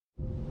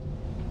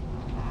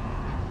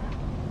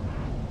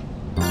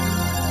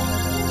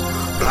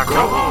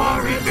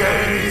Gory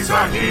Days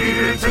are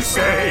here to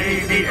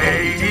stay, the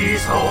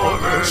 80s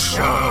horror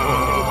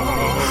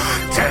show.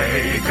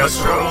 Take a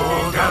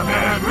stroll down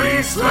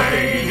memory's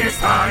lane, it's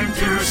time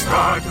to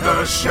start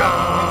the show.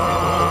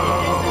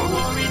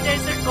 Gory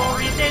Days, the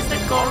Gory Days, the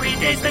Gory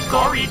Days, the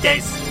Gory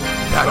Days.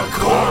 The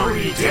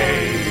Gory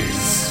Days.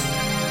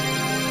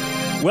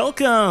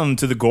 Welcome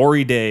to the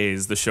Gory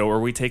Days, the show where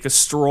we take a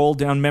stroll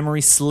down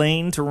memory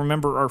lane to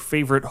remember our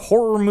favorite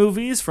horror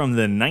movies from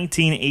the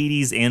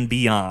 1980s and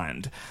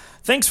beyond.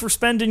 Thanks for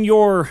spending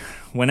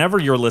whenever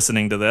you're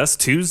listening to this,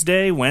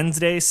 Tuesday,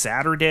 Wednesday,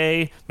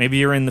 Saturday, maybe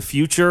you're in the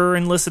future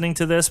and listening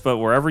to this, but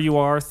wherever you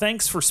are,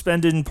 thanks for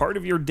spending part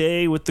of your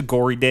day with the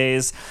Gory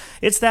Days.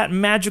 It's that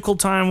magical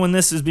time when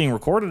this is being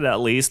recorded, at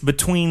least,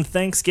 between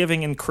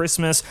Thanksgiving and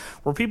Christmas,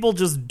 where people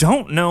just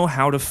don't know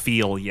how to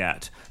feel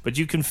yet. But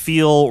you can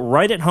feel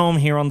right at home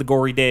here on the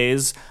Gory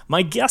Days.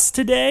 My guest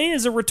today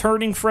is a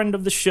returning friend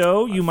of the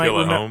show. You might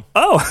remember.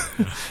 Oh,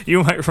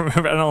 you might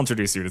remember, and I'll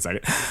introduce you in a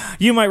second.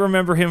 You might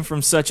remember him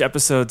from such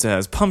episodes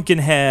as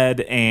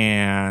Pumpkinhead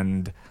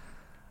and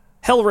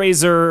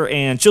Hellraiser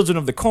and Children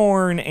of the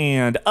Corn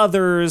and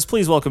others.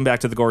 Please welcome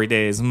back to the Gory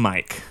Days,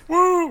 Mike.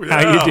 Woo!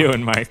 Yeah. How you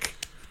doing, Mike?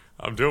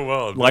 I'm doing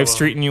well. Life's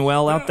treating you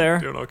well out there?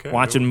 Doing okay.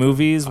 Watching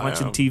movies,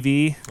 watching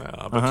TV? Yeah,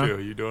 how about you? Are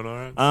you doing all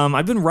right?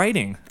 I've been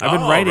writing.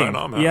 Right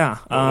on, man. Yeah.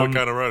 What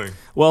kind of writing?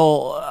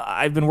 Well,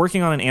 I've been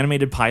working on an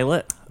animated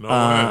pilot. No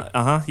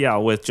way. Yeah,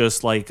 with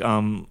just like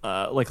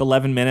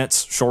 11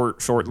 minutes,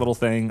 short little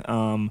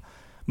thing.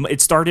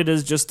 It started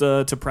as just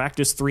to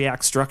practice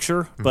 3-act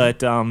structure,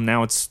 but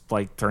now it's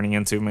like turning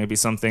into maybe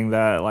something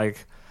that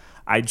like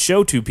I'd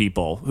show to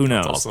people. Who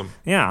knows? That's awesome.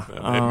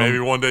 Yeah. Maybe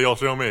one day you'll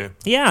show me.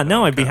 Yeah,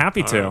 no, I'd be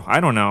happy to. Right. I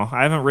don't know.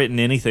 I haven't written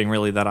anything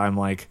really that I'm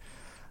like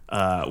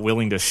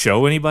willing to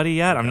show anybody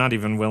yet. I'm not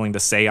even willing to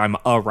say I'm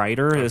a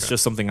writer. It's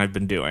just something I've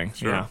been doing.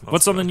 Sure. Yeah.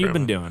 What's something you've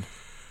been doing?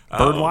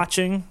 Bird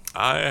watching?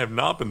 I have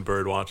not been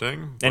bird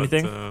watching.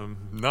 Anything?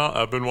 No,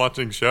 I've been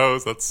watching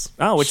shows. That's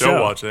which show?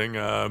 watching.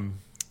 I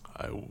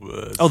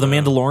was. Oh, The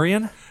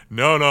Mandalorian?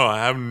 No, I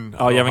haven't.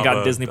 Oh, you haven't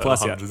gotten Disney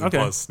Plus yet? Disney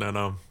Plus,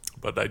 no.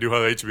 But I do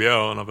have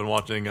HBO, and I've been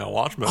watching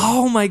Watchmen.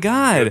 Oh my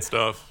God! Good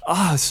stuff.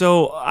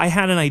 So I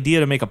had an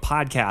idea to make a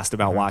podcast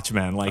about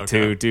Watchmen,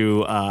 to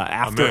do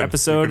after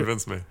episode. You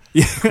convinced me.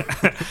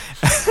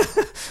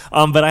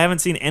 But I haven't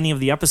seen any of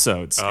the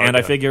episodes, and I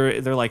okay. figure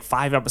they're like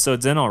 5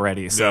 episodes in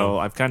already, so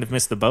I've kind of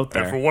missed the boat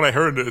there. And from what I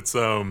heard, it's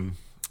they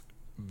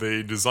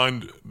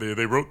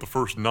wrote the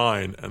first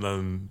 9, and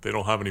then they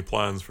don't have any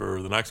plans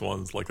for the next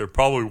ones. Like there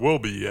probably will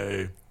be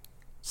a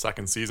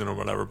second season or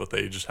whatever, but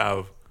they just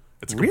have.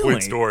 It's a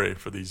complete story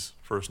for these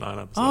first 9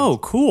 episodes. Oh,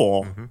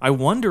 cool. I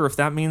wonder if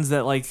that means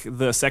that like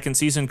the second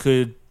season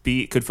could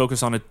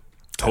focus on a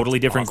totally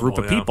different group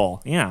of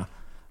people. Yeah.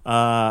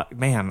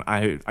 Man,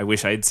 I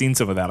wish I had seen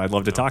some of that. I'd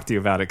love to talk to you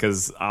about it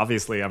because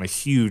obviously I'm a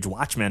huge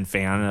Watchmen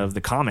fan of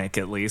the comic,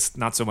 at least.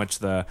 Not so much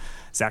the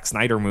Zack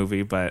Snyder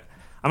movie, but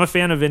I'm a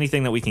fan of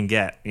anything that we can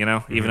get,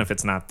 even if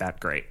it's not that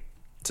great.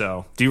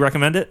 So, do you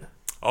recommend it?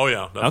 Oh,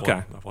 yeah,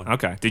 definitely.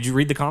 Okay. Did you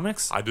read the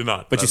comics? I did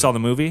not. But you saw the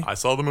movie? I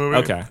saw the movie.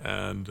 Okay.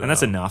 And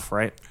that's enough,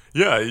 right?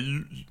 Yeah,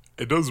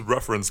 it does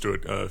reference to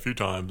it a few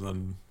times,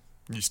 and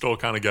you still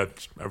kind of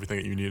get everything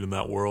that you need in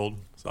that world.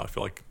 So I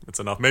feel like it's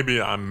enough. Maybe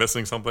I'm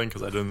missing something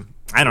because I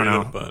don't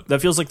know. But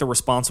that feels like the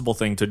responsible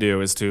thing to do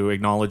is to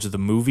acknowledge the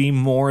movie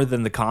more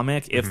than the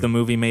comic if the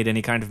movie made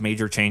any kind of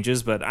major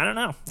changes. But I don't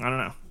know.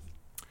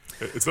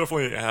 It's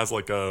definitely has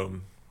it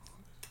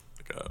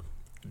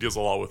deals a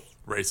lot with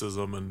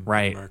racism in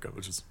America,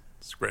 which is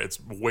great. It's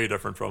way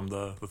different from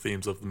the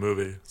themes of the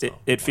movie. So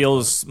it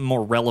feels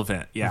more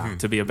relevant,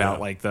 to be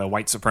about like the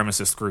white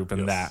supremacist group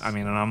and that. I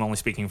mean, and I'm only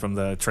speaking from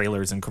the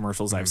trailers and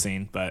commercials I've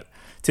seen, but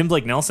Tim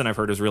Blake Nelson I've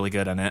heard is really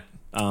good in it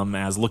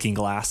as Looking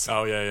Glass.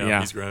 Oh yeah,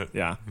 he's great.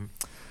 Yeah.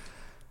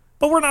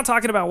 But we're not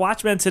talking about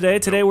Watchmen today.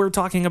 Today we're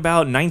talking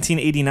about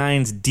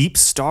 1989's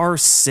DeepStar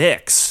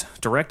Six,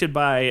 directed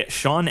by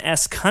Sean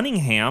S.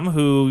 Cunningham,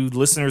 who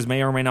listeners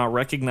may or may not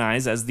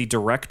recognize as the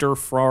director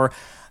for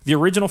the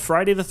original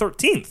Friday the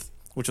 13th,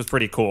 which was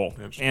pretty cool.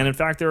 And in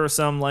fact, there are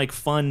some like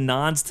fun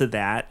nods to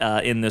that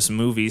in this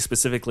movie,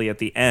 specifically at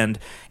the end.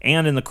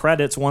 And in the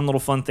credits, one little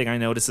fun thing I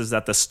noticed is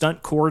that the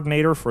stunt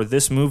coordinator for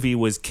this movie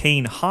was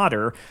Kane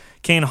Hodder.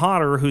 Kane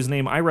Hodder, whose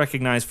name I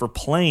recognize for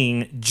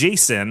playing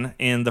Jason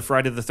in the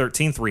Friday the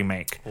 13th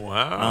remake.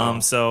 Wow.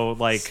 So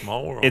like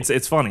small world.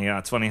 It's funny. Yeah,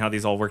 it's funny how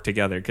these all work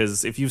together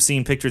because if you've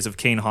seen pictures of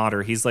Kane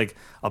Hodder, he's like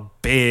a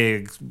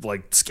big,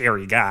 like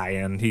scary guy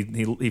and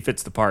he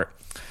fits the part.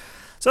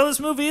 So this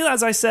movie,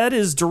 as I said,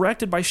 is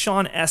directed by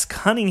Sean S.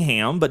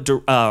 Cunningham, but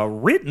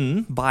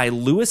written by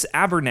Louis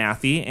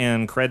Abernathy,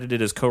 and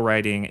credited as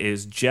co-writing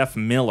is Jeff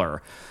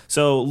Miller.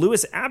 So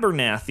Louis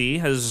Abernathy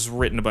has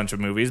written a bunch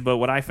of movies, but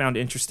what I found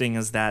interesting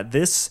is that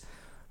this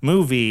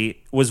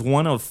movie was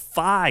one of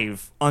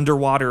 5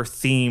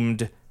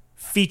 underwater-themed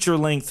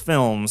feature-length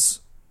films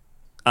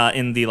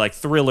in the like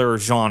thriller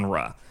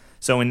genre.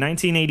 So in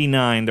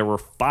 1989, there were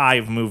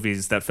 5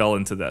 movies that fell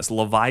into this: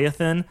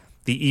 Leviathan,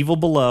 The Evil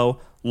Below,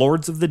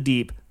 Lords of the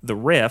Deep, The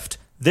Rift,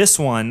 this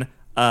one,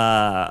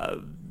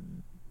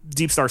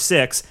 Deep Star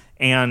 6,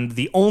 and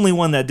the only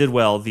one that did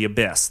well, The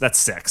Abyss. That's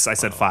 6. I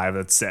said 5.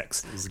 That's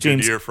 6. It was a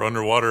good year for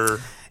underwater.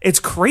 It's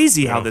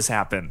crazy how this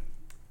happened.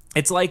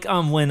 It's like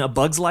when A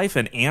Bug's Life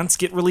and Ants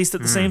get released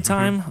at the same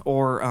time,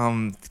 or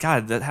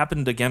God, that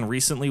happened again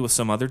recently with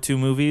some other 2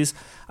 movies.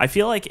 I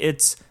feel like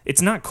it's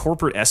not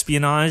corporate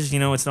espionage,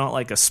 it's not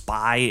like a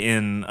spy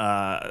in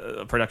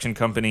a production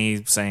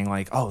company saying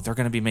like, oh, they're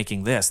going to be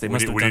making this. We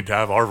need to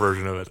have our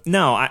version of it.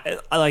 No, I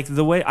like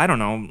the way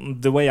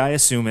the way I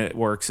assume it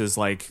works is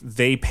like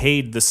they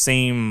paid the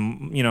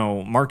same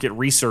market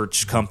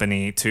research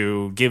company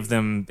to give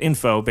them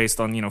info based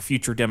on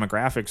future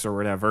demographics or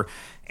whatever.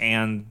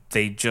 And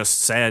they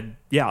just said,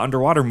 yeah,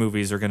 underwater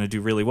movies are going to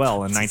do really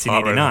well in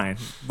 1989,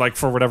 like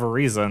for whatever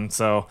reason.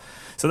 So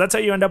that's how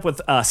you end up with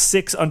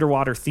 6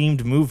 underwater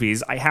themed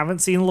movies. I haven't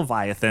seen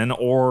Leviathan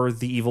or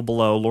The Evil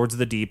Below, Lords of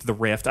the Deep, The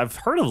Rift. I've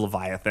heard of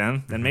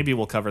Leviathan, and maybe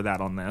we'll cover that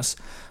on this.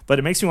 But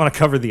it makes me want to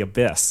cover The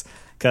Abyss,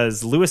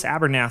 because Louis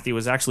Abernathy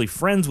was actually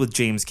friends with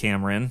James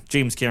Cameron.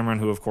 James Cameron,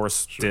 who, of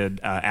course, did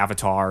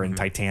Avatar and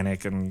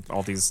Titanic and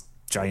all these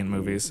giant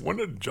movies. When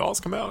did Jaws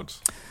come out?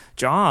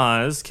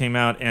 Jaws came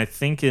out, I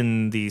think,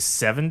 in the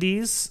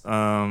 70s.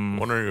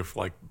 Wondering if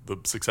like the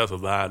success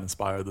of that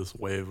inspired this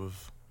wave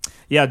of...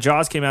 Yeah,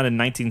 Jaws came out in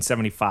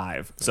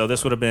 1975. So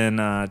this would have been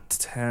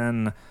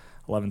 10,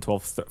 11,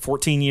 12,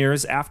 14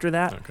 years after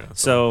that. Okay,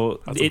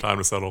 so had some time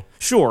to settle.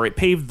 Sure, it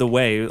paved the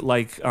way.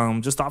 Like,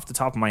 just off the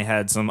top of my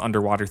head, some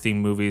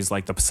underwater-themed movies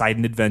like The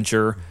Poseidon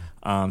Adventure,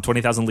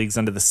 20,000 Leagues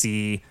Under the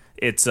Sea.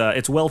 It's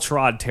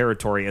well-trod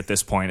territory at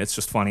this point. It's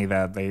just funny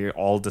that they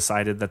all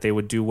decided that they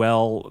would do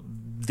well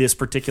this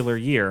particular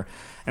year.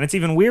 And it's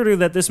even weirder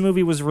that this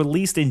movie was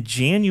released in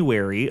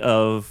January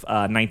of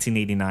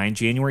 1989,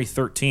 January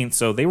 13th.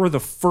 So they were the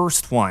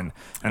first one.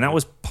 And that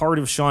was part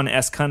of Sean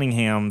S.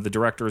 Cunningham, the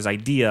director's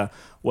idea,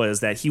 was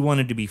that he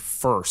wanted to be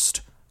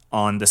first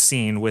on the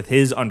scene with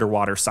his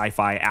underwater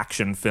sci-fi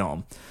action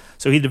film.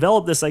 So he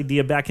developed this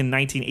idea back in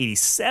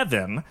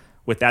 1987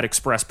 with that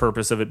express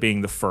purpose of it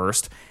being the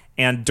first.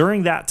 And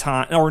during that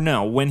time,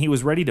 when he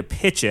was ready to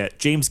pitch it,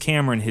 James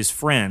Cameron, his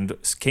friend,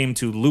 came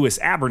to Louis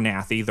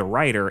Abernathy, the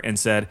writer, and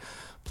said,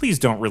 please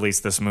don't release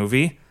this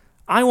movie.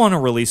 I want to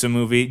release a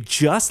movie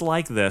just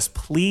like this.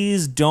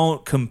 Please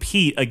don't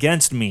compete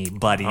against me,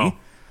 buddy. Oh.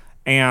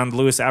 And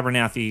Louis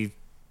Abernathy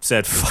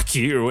said, fuck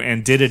you,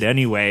 and did it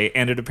anyway.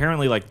 And it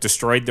apparently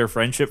destroyed their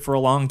friendship for a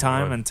long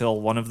time until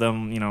one of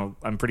them,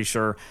 I'm pretty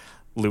sure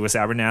Louis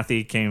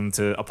Abernathy came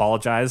to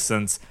apologize,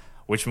 since...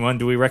 Which one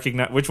do we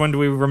recognize? Which one do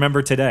we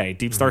remember today?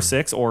 Deep Star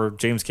 6 or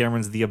James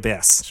Cameron's The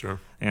Abyss? Sure.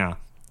 Yeah.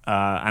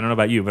 I don't know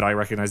about you, but I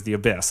recognize The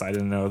Abyss. I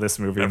didn't know this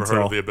movie Never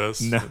heard of The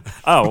Abyss? No.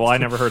 Oh, well, I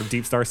never heard of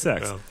Deep Star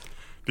 6. Yeah.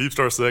 Deep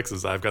Star 6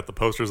 is, I've got the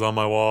posters on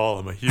my wall.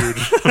 I'm a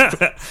huge...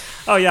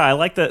 Oh, yeah, I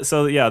like that.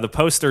 So, yeah, the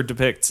poster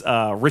depicts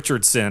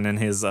Richardson in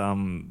his,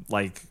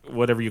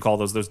 whatever you call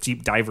those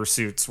deep diver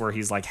suits where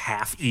he's,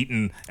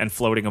 half-eaten and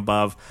floating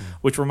above,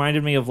 which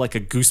reminded me of, a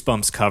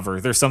Goosebumps cover.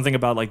 There's something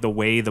about, the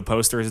way the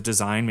poster is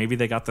designed. Maybe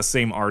they got the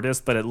same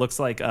artist, but it looks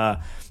like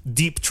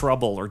Deep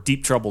Trouble or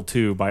Deep Trouble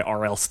 2 by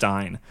R.L.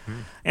 Stine.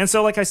 And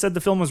so, like I said,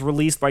 the film was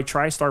released by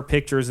TriStar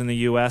Pictures in the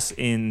U.S.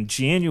 in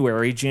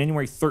January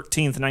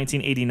 13th,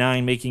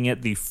 1989, making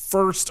it the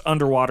first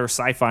underwater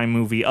sci-fi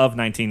movie of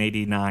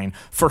 1989,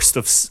 first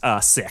of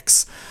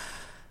 6.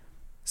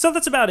 So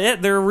that's about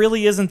it. There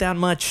really isn't that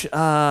much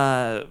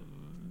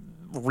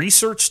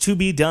research to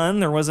be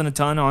done. There wasn't a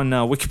ton on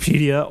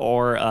Wikipedia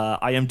or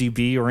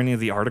IMDb or any of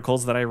the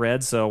articles that I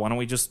read, so why don't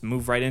we just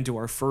move right into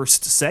our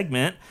first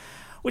segment,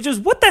 which is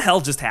What the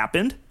Hell Just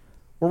Happened,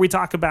 where we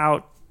talk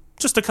about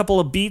just a couple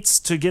of beats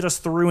to get us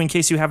through in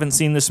case you haven't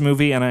seen this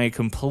movie, and I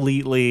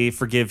completely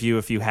forgive you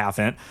if you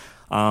haven't.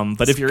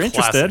 But if you're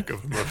interested,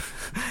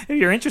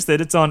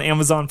 it's on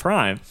Amazon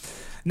Prime.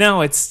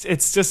 No, it's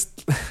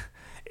just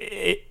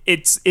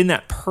it's in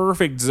that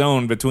perfect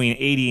zone between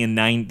 80 and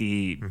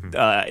 90,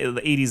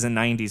 the 80s and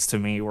 90s to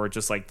me, where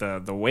just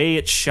the way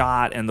it's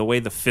shot and the way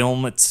the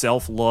film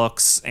itself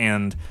looks,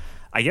 and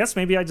I guess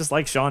maybe I just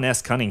like Sean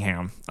S.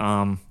 Cunningham.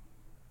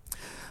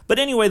 But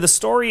anyway, the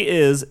story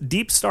is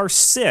Deep Star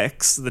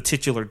 6, the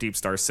titular Deep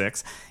Star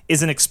 6,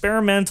 is an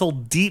experimental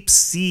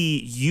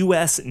deep-sea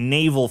U.S.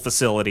 naval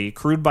facility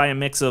crewed by a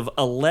mix of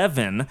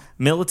 11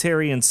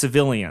 military and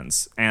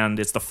civilians, and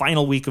it's the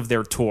final week of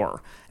their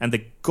tour. And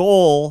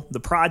the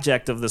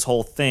project of this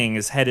whole thing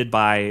is headed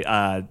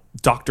by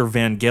Dr.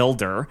 Van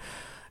Gelder,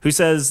 who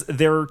says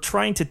they're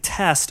trying to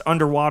test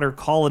underwater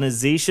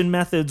colonization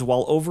methods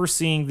while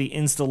overseeing the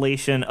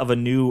installation of a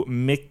new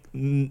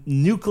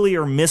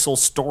nuclear missile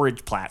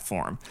storage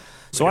platform.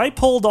 So I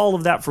pulled all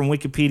of that from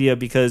Wikipedia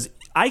because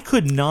I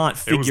could not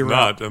figure out... It was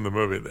not in the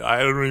movie. I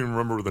don't even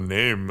remember the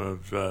name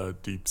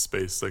of Deep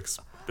Space Six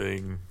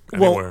being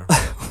anywhere.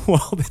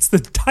 Well, it's the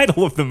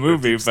title of the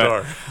movie,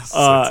 but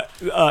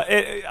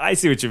I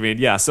see what you mean.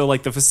 Yeah, so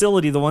the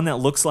facility, the one that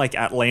looks like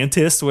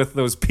Atlantis with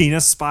those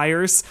penis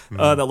spires,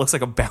 that looks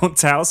like a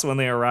bounce house when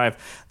they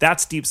arrive,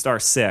 that's Deep Star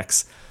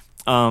 6.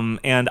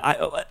 And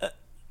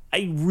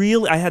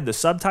I had the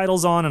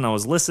subtitles on and I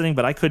was listening,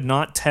 but I could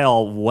not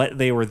tell what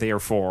they were there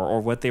for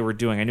or what they were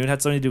doing. I knew it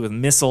had something to do with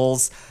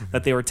missiles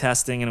that they were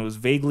testing, and it was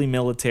vaguely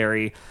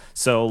military.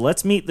 So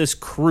let's meet this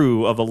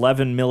crew of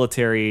 11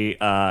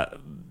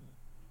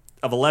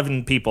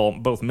 people,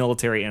 both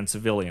military and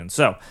civilian.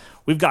 So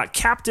we've got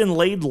Captain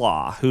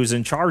Laidlaw, who's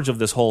in charge of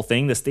this whole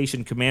thing, the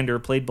station commander,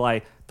 played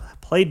by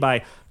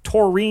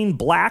Taurine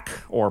Black,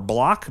 or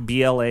Block,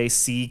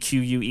 Blacque.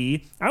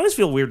 I always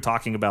feel weird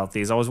talking about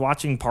these. I was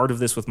watching part of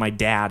this with my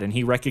dad, and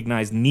he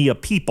recognized Nia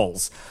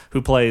Peoples,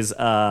 who plays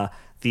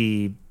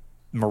the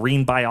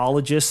marine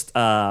biologist.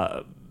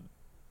 What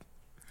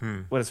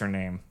is her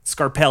name?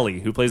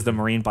 Scarpelli, who plays the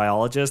marine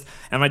biologist.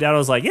 And my dad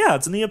was like, yeah,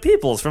 it's Nia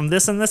Peoples from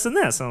this and this and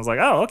this. And I was like,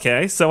 oh,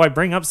 okay. So I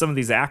bring up some of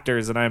these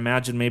actors, and I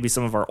imagine maybe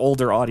some of our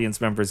older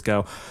audience members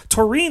go,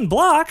 Taurine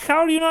Block?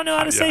 How do you not know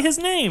how to say his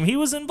name? He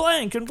was in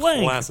blank and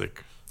blank.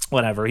 Classic.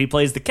 Whatever. He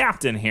plays the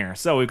captain here.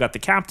 So we've got the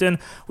captain.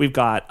 We've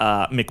got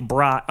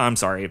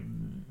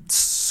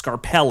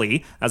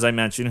Scarpelli, as I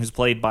mentioned, who's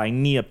played by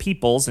Nia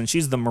Peoples, and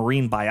she's the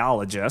marine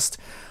biologist.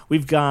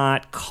 We've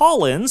got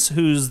Collins,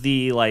 who's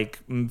the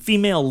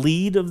female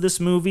lead of this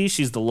movie.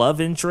 She's the love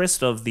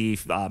interest of the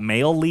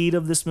male lead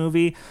of this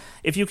movie.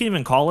 If you can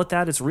even call it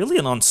that, it's really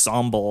an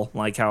ensemble,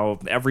 like how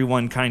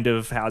everyone kind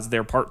of has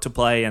their part to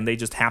play, and they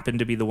just happen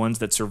to be the ones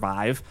that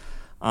survive.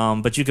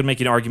 But you could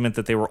make an argument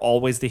that they were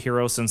always the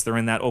hero, since they're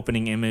in that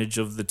opening image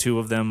of the two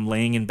of them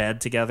laying in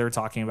bed together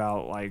talking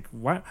about,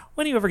 when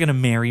are you ever going to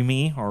marry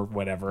me, or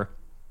whatever.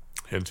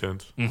 Hint,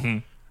 hint. Mm-hmm.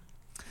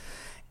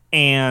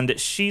 And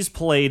she's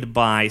played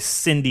by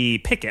Nancy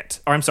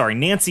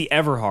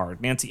Everhard.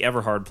 Nancy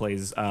Everhard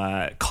plays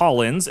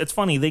Collins. It's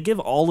funny, they give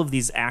all of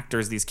these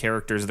actors, these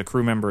characters, the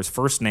crew members,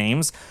 first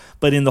names,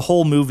 but in the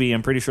whole movie,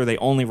 I'm pretty sure they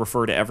only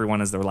refer to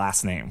everyone as their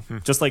last name.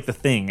 Just like The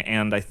Thing,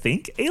 and I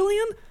think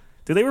Alien?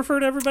 Do they refer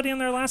to everybody in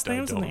their last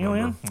names in the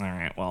Alien? All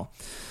right, well.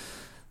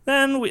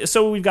 Then,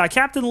 we've got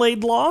Captain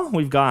Laidlaw,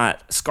 we've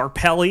got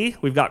Scarpelli,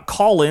 we've got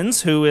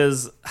Collins, who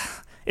is...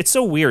 It's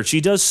so weird.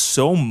 She does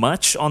so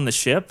much on the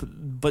ship,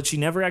 but she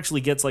never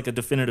actually gets a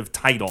definitive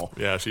title.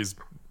 Yeah, she's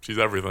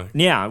everything.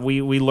 Yeah,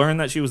 we learned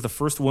that she was the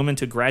first woman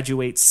to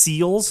graduate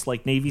SEALs,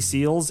 like Navy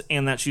SEALs,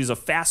 and that she's a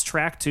fast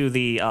track to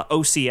the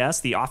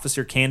OCS, the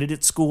Officer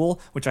Candidate School,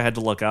 which I had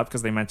to look up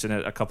because they mentioned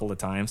it a couple of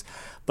times.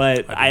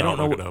 But I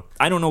don't know.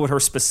 I don't know what her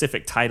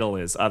specific title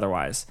is.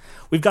 Otherwise,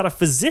 we've got a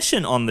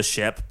physician on the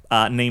ship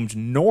named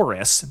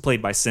Norris,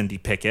 played by Cindy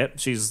Pickett.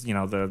 She's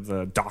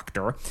the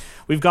doctor.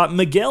 We've got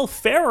Miguel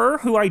Ferrer,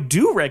 who I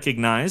do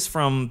recognize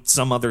from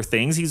some other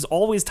things. He's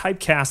always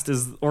typecast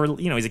as,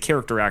 he's a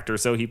character actor,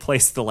 so he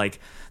plays the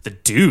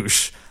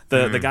douche.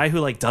 The guy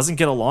who doesn't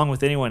get along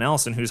with anyone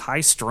else and who's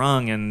high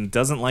strung and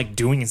doesn't like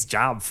doing his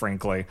job,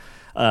 frankly.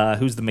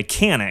 Who's the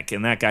mechanic,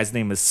 and that guy's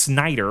name is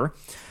Snyder.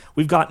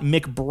 We've got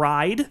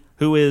McBride,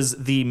 who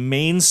is the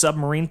main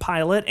submarine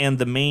pilot and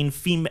the main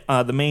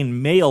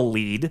male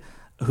lead,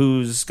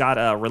 who's got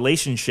a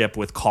relationship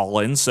with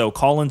Collins. So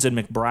Collins and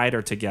McBride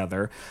are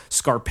together.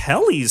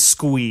 Scarpelli's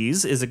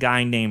squeeze is a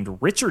guy named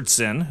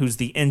Richardson, who's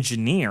the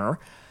engineer.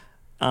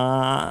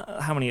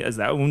 How many is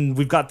that?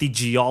 We've got the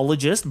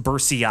geologist,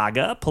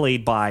 Bursiaga,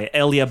 played by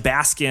Elia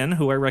Baskin,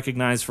 who I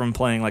recognize from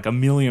playing a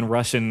million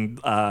Russian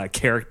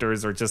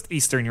characters or just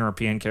Eastern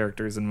European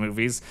characters in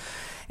movies.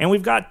 And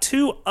we've got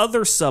two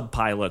other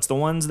sub-pilots, the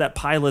ones that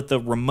pilot the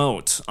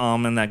remote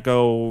and that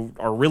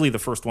are really the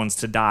first ones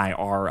to die,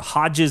 are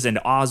Hodges and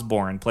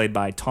Osborne, played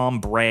by Tom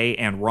Bray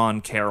and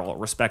Ron Carroll,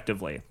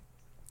 respectively.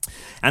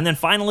 And then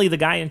finally, the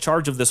guy in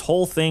charge of this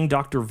whole thing,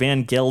 Dr.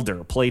 Van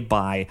Gelder, played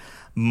by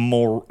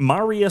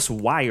Marius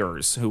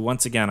Wires, who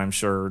once again I'm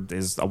sure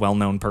is a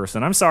well-known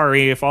person. I'm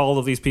sorry if all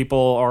of these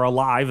people are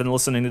alive and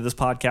listening to this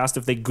podcast,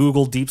 if they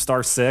Google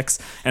DeepStar Six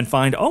and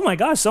find, oh my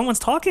gosh, someone's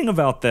talking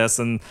about this,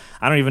 and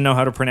I don't even know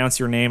how to pronounce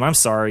your name. I'm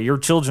sorry. Your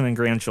children and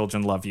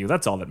grandchildren love you.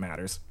 That's all that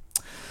matters.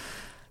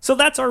 So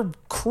that's our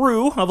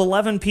crew of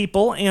 11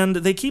 people, and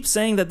they keep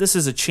saying that this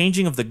is a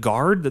changing of the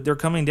guard, that they're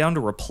coming down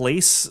to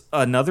replace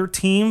another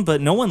team, but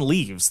no one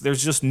leaves.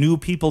 There's just new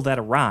people that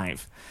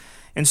arrive.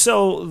 And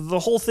so the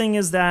whole thing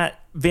is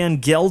that Van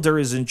Gelder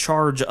is in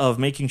charge of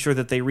making sure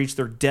that they reach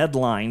their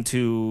deadline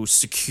to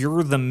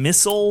secure the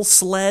missile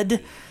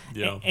sled.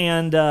 Yeah.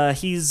 And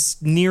he's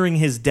nearing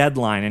his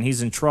deadline, and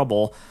he's in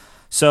trouble.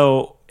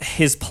 So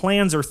his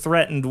plans are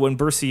threatened when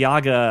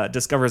Bursiaga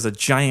discovers a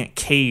giant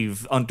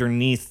cave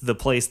underneath the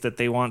place that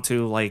they want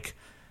to,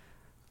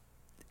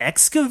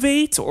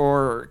 excavate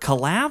or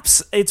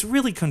collapse. It's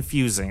really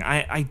confusing.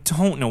 I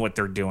don't know what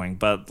they're doing,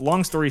 but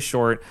long story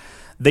short,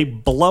 they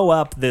blow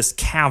up this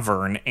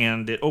cavern,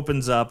 and it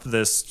opens up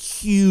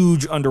this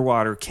huge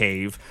underwater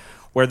cave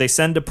where they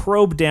send a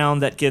probe down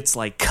that gets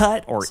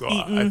cut or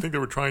eaten. I think they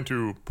were trying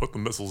to put the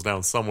missiles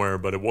down somewhere,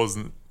 but it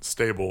wasn't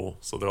stable.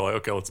 So they're like,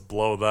 okay, let's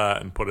blow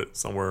that and put it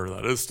somewhere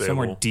that is stable.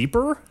 Somewhere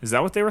deeper? Is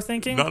that what they were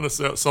thinking? Not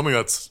necessarily. Something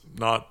that's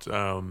not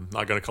going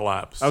to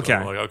collapse. Okay.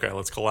 So okay,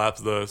 let's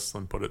collapse this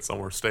and put it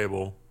somewhere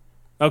stable.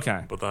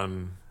 Okay. But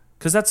then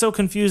Because that's so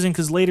confusing,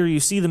 because later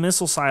you see the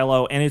missile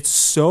silo, and it's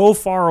so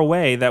far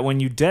away that when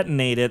you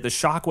detonate it, the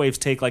shockwaves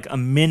take like a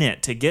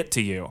minute to get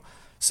to you.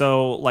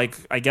 So, like,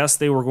 I guess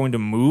they were going to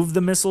move the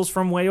missiles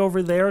from way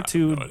over there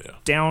to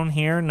down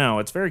here. No,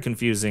 it's very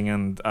confusing,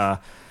 and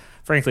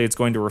frankly, it's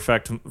going to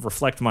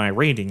reflect my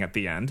rating at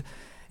the end.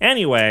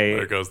 Anyway.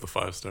 There goes the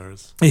 5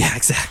 stars. Yeah,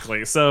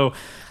 exactly. So,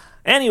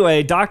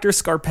 anyway, Dr.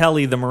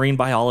 Scarpelli, the marine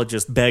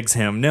biologist, begs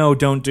him, no,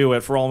 don't do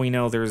it. For all we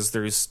know,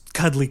 there's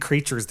cuddly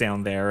creatures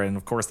down there. And,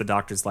 of course, the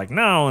doctor's like,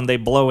 no, and they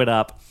blow it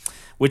up,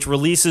 which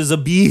releases a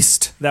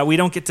beast that we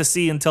don't get to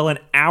see until an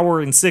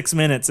hour and 6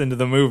 minutes into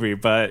the movie.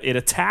 But it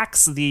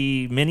attacks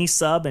the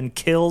mini-sub and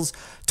kills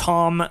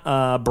Tom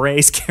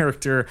Bray's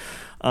character.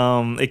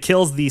 It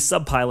kills the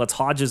sub-pilots,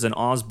 Hodges and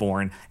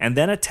Osborne, and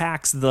then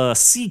attacks the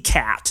sea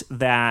cat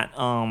that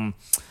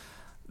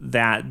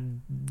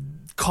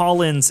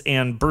Collins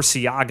and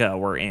Burciaga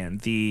were in,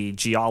 the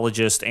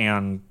geologist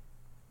and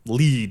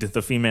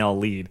the female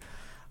lead.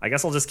 I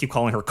guess I'll just keep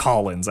calling her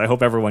Collins. I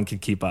hope everyone can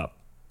keep up.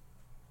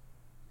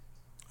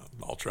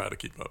 I'll try to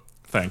keep up.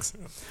 Thanks.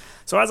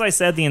 So as I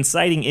said, the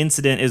inciting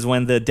incident is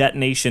when the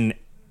detonation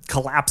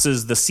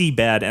collapses the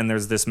seabed and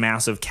there's this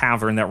massive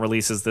cavern that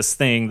releases this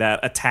thing that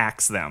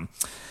attacks them.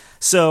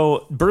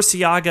 So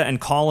Burciaga and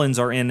Collins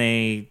are in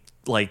a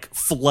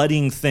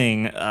flooding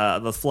thing,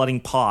 the flooding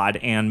pod,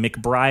 and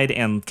McBride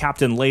and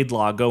Captain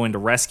Laidlaw go in to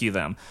rescue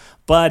them.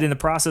 But in the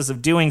process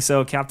of doing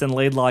so, Captain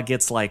Laidlaw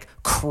gets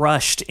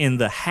crushed in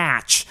the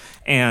hatch,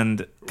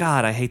 and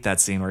God, I hate that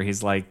scene where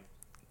he's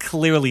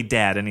clearly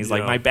dead, and he's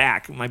like, my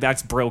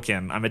back's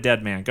broken. I'm a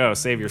dead man. Go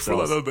save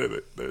yourselves.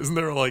 Isn't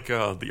there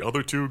the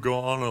other two go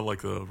on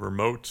the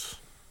remote?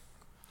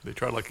 They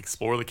try to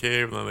explore the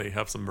cave, and then they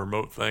have some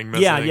remote thing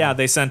missing. Yeah.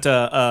 They sent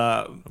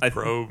a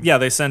probe.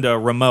 They send a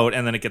remote,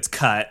 and then it gets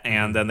cut,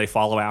 and then they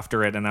follow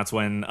after it, and that's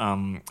when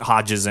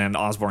Hodges and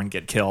Osborne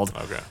get killed.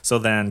 Okay. So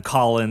then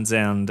Collins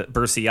and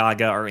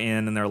Burciaga are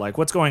in, and they're like,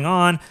 "What's going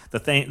on?"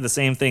 The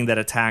same thing that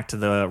attacked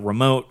the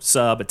remote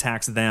sub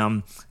attacks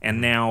them, and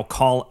now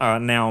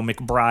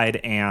McBride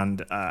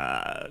and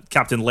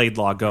Captain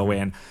Laidlaw go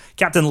in.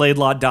 Captain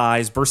Laidlaw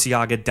dies,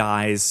 Burciaga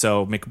dies,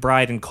 so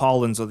McBride and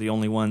Collins are the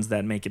only ones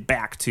that make it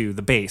back to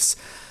the base.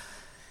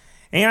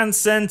 And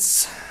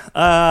since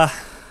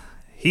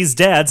he's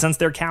dead, since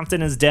their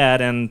captain is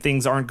dead and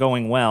things aren't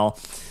going well,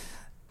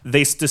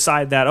 they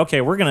decide that,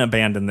 okay, we're going to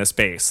abandon this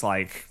base.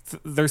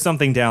 There's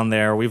something down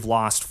there. We've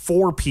lost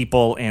 4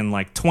 people in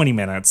 20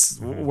 minutes.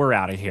 We're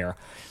out of here.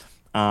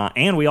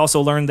 And we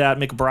also learned that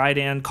McBride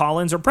and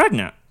Collins are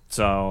pregnant,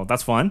 so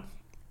that's fun.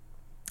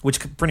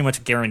 Which pretty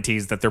much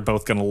guarantees that they're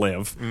both going to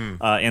live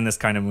in this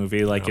kind of movie.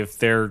 If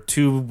they're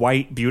 2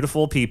 white,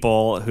 beautiful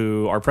people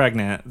who are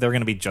pregnant, they're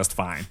going to be just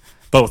fine.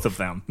 Both of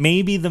them.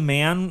 Maybe the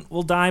man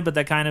will die, but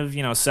that kind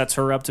of, sets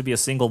her up to be a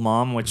single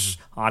mom, which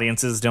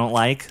audiences don't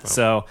like.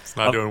 So it's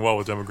not doing well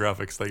with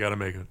demographics. They got to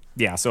make it.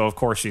 Yeah, so of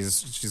course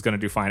she's going to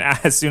do fine.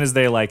 As soon as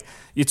they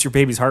it's your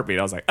baby's heartbeat,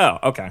 I was like, oh,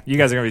 okay, you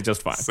guys are going to be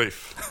just fine.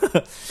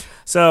 Safe.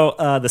 So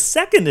the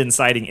second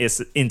inciting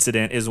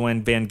incident is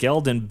when Van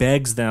Gelden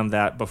begs them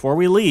that before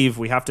we leave,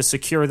 we have to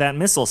secure that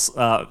missile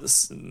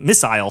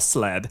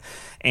sled.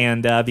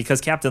 And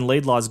because Captain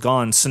Laidlaw's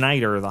gone,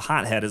 Snyder, the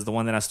hothead, is the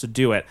one that has to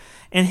do it.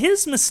 And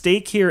his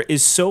mistake here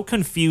is so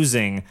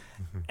confusing.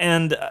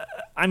 And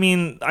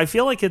I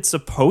feel like it's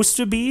supposed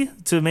to be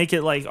to make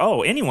it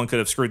anyone could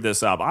have screwed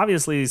this up.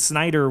 Obviously,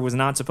 Snyder was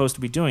not supposed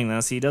to be doing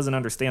this. He doesn't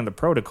understand the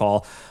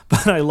protocol.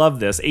 But I love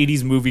this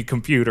 80s movie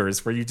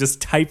computers where you just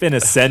type in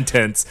a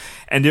sentence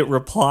and it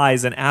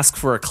replies and asks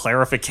for a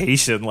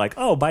clarification.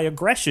 By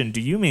aggression, do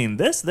you mean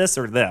this,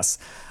 or this?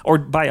 Or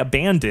by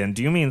abandon,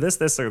 do you mean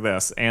this, or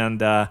this?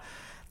 And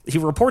he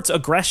reports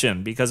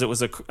aggression because it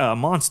was a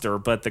monster,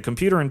 but the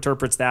computer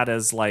interprets that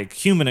as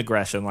human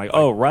aggression,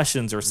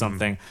 Russians or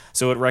something.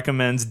 So it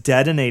recommends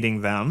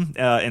detonating them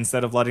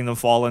instead of letting them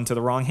fall into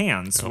the wrong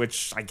hands,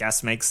 which I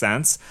guess makes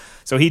sense.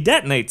 So he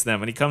detonates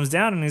them, and he comes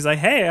down and he's like,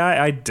 "Hey,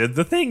 I did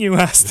the thing you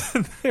asked."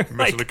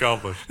 Mission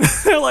accomplished.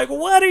 They're like,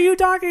 "What are you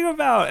talking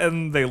about?"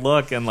 And they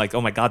look and "Oh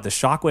my God, the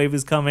shockwave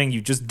is coming!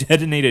 You just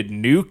detonated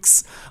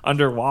nukes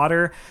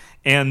underwater."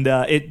 And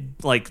it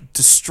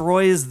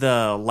destroys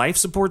the life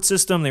support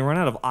system. They run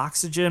out of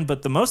oxygen.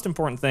 But the most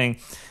important thing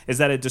is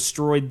that it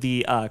destroyed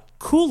the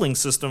cooling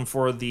system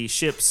for the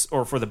ship's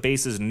or for the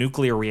base's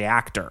nuclear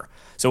reactor.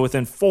 So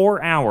within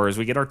 4 hours,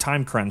 we get our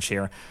time crunch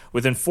here.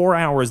 Within 4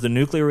 hours, the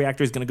nuclear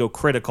reactor is going to go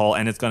critical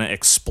and it's going to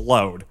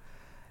explode.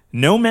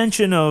 No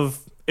mention of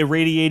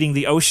irradiating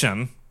the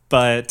ocean,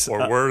 but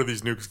or where are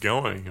these nukes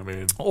going?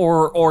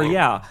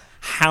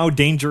 How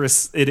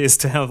dangerous it is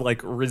to have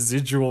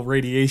residual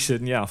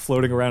radiation,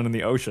 floating around in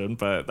the ocean,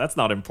 but that's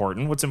not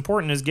important. What's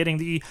important is getting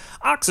the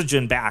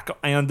oxygen back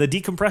and the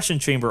decompression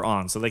chamber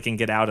on so they can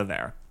get out of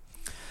there.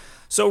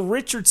 So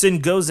Richardson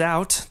goes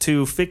out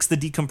to fix the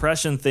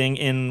decompression thing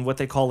in what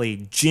they call a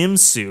JIM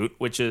suit,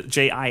 which is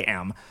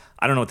JIM.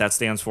 I don't know what that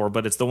stands for,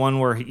 but it's the one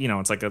where,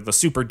 it's the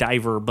super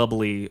diver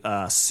bubbly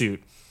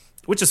suit.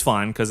 which is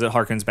fun because it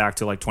harkens back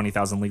to like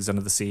 20,000 Leagues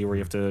Under the Sea, where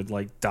you have to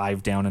like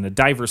dive down in a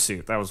diver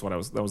suit. That was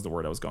the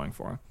word I was going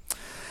for.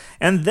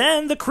 And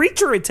then the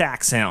creature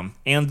attacks him,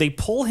 and they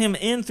pull him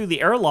in through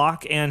the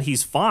airlock, and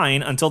he's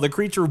fine until the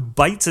creature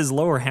bites his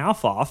lower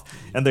half off,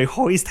 and they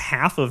hoist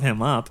half of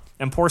him up.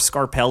 And poor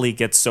Scarpelli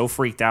gets so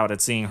freaked out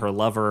at seeing her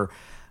lover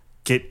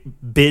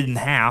get bit in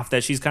half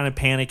that she's kind of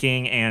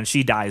panicking, and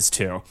she dies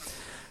too.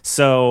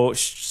 So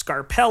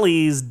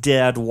Scarpelli's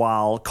dead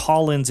while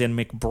Collins and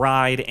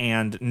McBride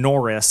and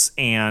Norris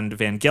and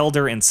Van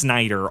Gelder and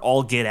Snyder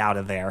all get out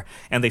of there,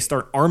 and they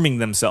start arming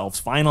themselves.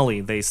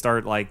 Finally, they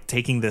start like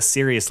taking this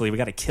seriously. We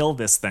got to kill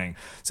this thing.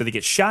 So they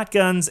get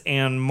shotguns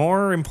and,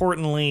 more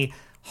importantly,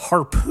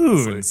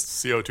 harpoons.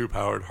 CO2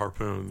 powered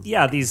harpoons.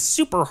 Yeah, these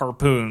super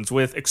harpoons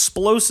with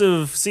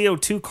explosive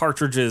CO2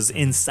 cartridges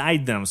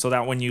inside them, so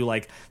that when you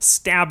like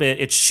stab it,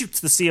 it shoots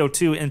the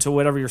CO2 into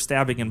whatever you're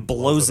stabbing and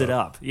blows it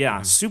up.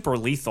 Yeah, super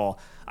lethal.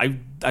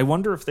 I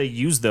wonder if they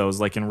use those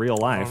like in real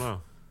life. I don't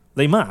know.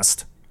 They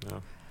must. Yeah.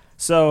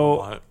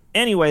 So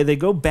anyway, they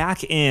go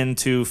back in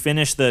to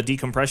finish the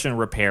decompression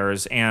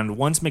repairs, and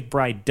once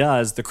McBride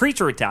does, the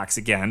creature attacks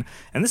again,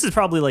 and this is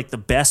probably like the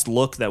best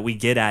look that we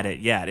get at it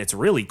yet. It's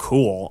really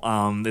cool.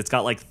 It's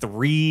got like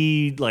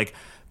 3 like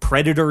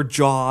predator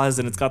jaws,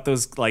 and it's got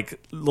those like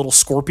little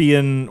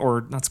scorpion,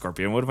 or not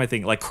scorpion, what am I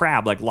thinking? Like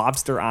crab, like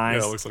lobster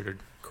eyes. Yeah, it looks like a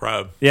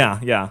crab.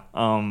 Yeah.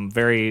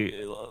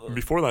 Very...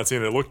 Before that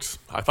scene,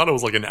 I thought it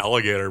was like an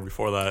alligator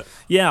before that.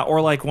 Yeah, or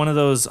like one of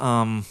those...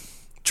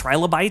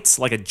 trilobites,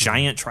 like a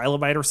giant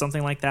trilobite or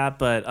something like that,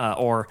 but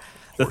or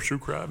the horseshoe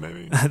crab,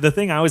 maybe. The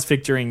thing I was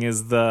picturing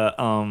is the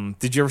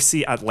did you ever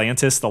see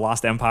Atlantis, the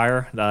Lost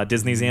Empire,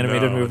 Disney's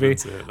animated movie? I didn't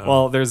see it, no.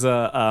 Well, there's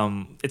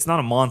a it's not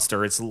a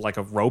monster, it's like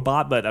a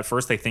robot, but at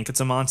first they think it's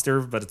a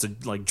monster, but it's a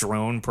like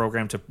drone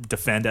programmed to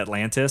defend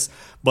Atlantis,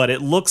 but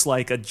it looks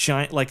like a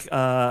giant like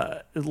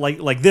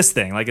this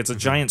thing, like it's a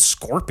giant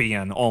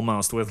scorpion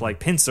almost with like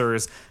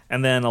pincers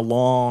and then a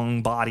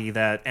long body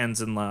that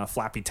ends in the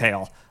flappy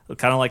tail.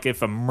 Kind of like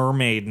if a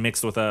mermaid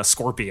mixed with a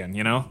scorpion,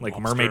 you know? Like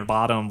lobster. Mermaid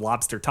bottom,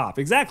 lobster top.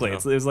 Exactly.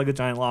 Yeah. It's like a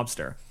giant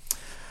lobster.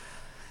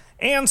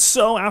 And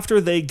so after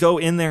they go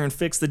in there and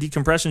fix the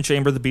decompression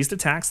chamber, the beast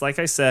attacks, like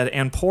I said,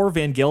 and poor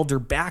Van Gelder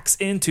backs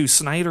into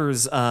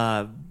Snyder's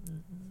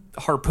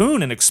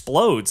harpoon and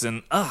explodes.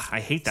 And I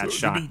hate that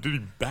shot. Did he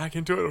back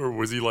into it, or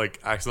was he like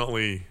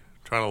accidentally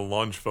trying to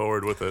lunge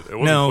forward with it? It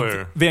wasn't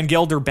clear. Van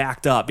Gelder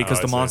backed up because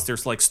the see.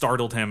 monsters like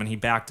startled him, and he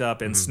backed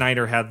up, and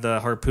Snyder had the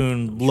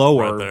harpoon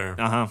lower, right there.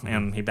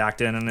 And he backed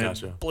in, and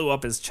it blew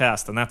up his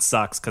chest, and that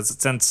sucks because it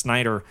sends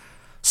Snyder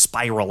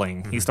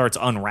spiraling. He starts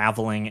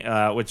unraveling,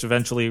 which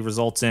eventually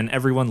results in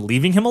everyone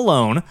leaving him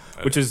alone,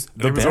 which is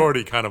he was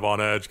already kind of on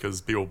edge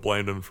because people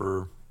blamed him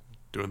for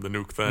doing the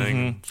nuke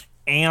thing.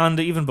 And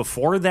even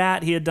before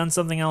that, he had done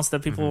something else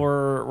that people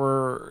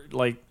were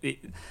like,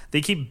 they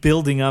keep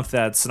building up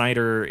that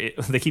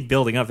they keep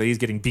building up that he's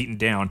getting beaten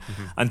down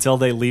until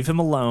they leave him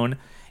alone.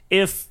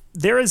 If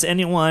there is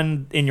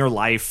anyone in your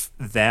life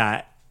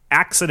that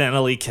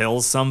accidentally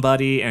kills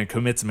somebody and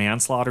commits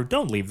manslaughter,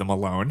 don't leave them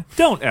alone.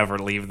 Don't ever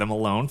leave them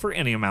alone for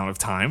any amount of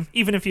time,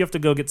 even if you have to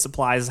go get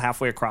supplies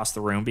halfway across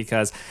the room,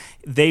 because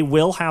they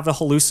will have a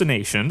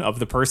hallucination of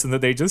the person that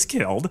they just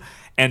killed,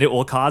 and it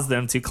will cause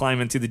them to climb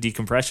into the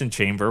decompression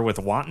chamber with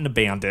wanton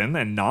abandon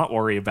and not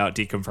worry about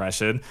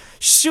decompression,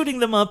 shooting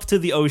them up to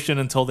the ocean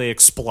until they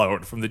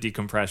explode from the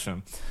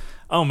decompression.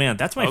 Oh man,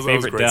 that's my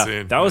favorite death.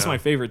 Scene. That was my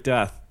favorite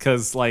death,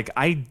 because like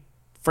I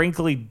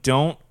frankly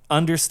don't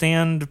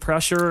understand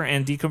pressure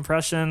and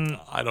decompression.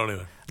 I don't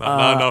either.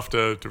 Not enough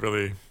to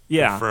really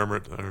confirm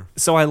it.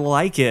 So I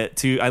like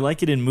it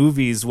in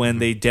movies when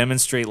they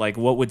demonstrate like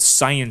what would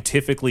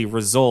scientifically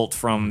result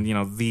from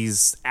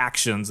these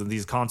actions and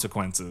these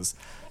consequences.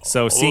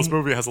 So this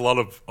movie has a lot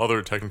of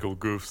other technical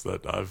goofs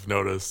that I've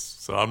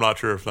noticed. So I'm not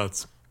sure if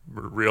that's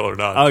real or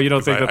not. Oh, you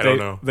don't think that don't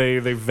know. they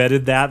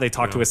vetted that? They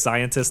talked to a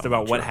scientist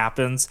about what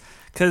happens?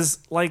 Because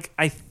like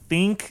I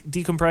think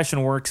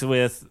decompression works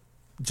with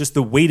just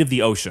the weight of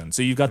the ocean.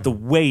 So you've got the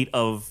weight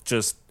of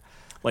just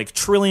like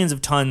trillions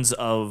of tons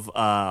of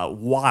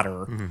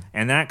water,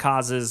 and that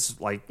causes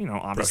like,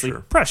 obviously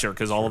pressure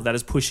because all of that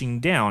is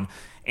pushing down.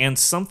 And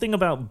something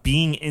about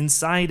being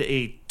inside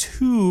a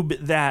tube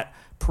that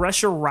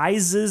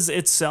pressurizes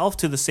itself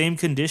to the same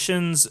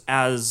conditions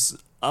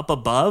as up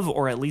above,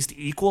 or at least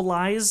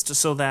equalized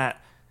so that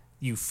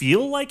you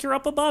feel like you're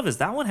up above. Is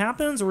that what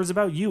happens? Or is it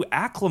about you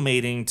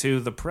acclimating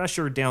to the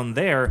pressure down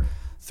there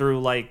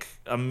through like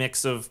a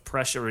mix of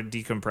pressure and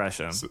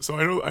decompression? So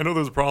I know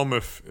there's a problem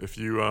if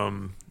you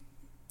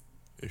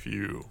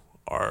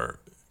are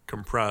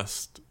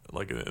compressed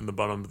like in the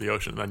bottom of the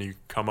ocean, then you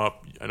come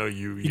up. I know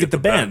you get the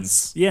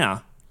bends. Yeah,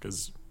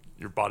 because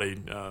your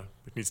body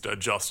needs to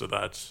adjust to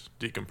that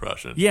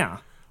decompression. Yeah,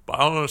 but I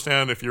don't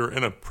understand if you're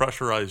in a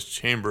pressurized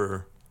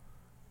chamber,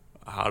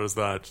 how does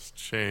that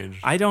change?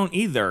 I don't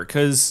either,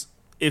 because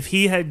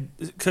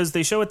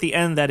they show at the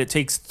end that it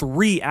takes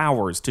 3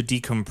 hours to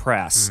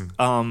decompress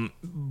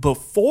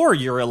before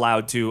you're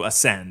allowed to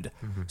ascend.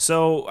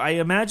 So I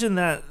imagine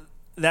that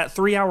that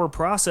 3-hour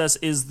process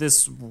is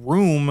this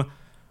room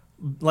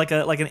like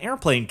an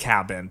airplane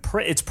cabin.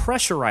 It's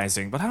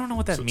pressurizing, but I don't know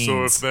what that means.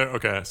 So if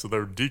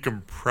they're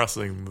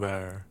decompressing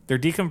there. They're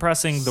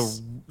decompressing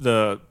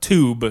the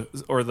tube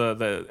or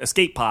the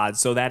escape pod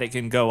so that it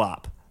can go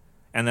up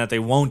and that they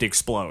won't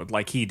explode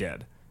like he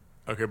did.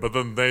 Okay, but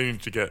then they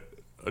need to get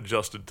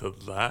adjusted to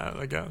that,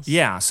 I guess.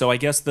 Yeah, so I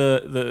guess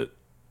the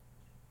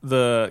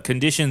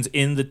conditions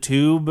in the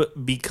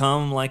tube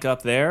become like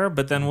up there,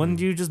 but then wouldn't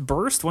you just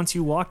burst once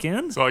you walk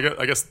in? So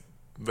I guess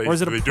they or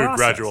is it a do it process?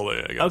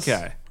 gradually, I guess.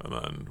 Okay. And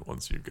then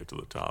once you get to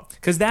the top.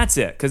 Because that's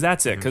it.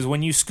 Because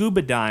when you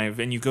scuba dive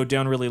and you go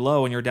down really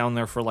low and you're down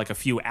there for like a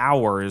few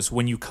hours,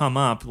 when you come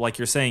up, like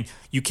you're saying,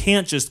 you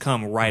can't just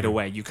come right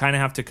away. You kind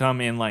of have to come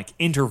in like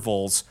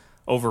intervals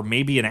over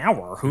maybe an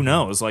hour. Who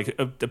knows? Like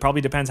it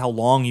probably depends how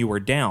long you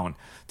were down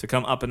to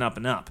come up and up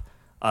and up.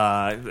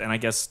 And I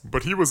guess...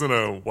 But he was in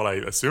what I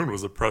assumed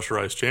was a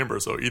pressurized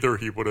chamber, so either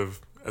he would have,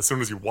 as soon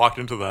as you walked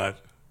into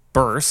that...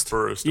 Burst.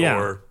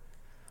 Yeah.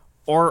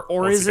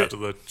 Or is it...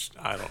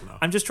 I don't know.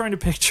 I'm just trying to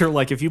picture,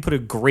 like, if you put a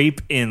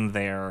grape in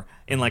there,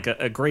 in like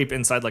a grape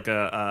inside like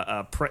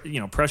a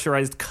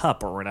pressurized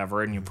cup or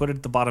whatever, and you put it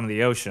at the bottom of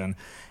the ocean,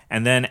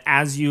 and then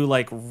as you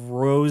like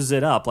rose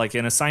it up, like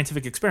in a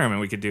scientific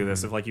experiment, we could do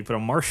this. If like you put a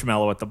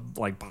marshmallow at the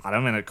like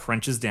bottom and it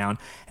crunches down,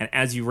 and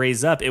as you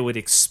raise up, it would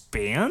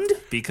expand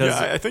because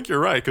I think you're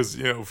right, because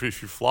if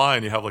you fly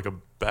and you have like a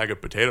bag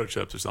of potato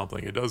chips or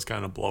something, it does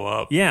kind of blow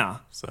up. Yeah.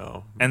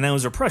 So and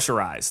those are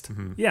pressurized.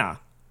 Yeah.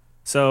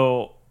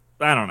 So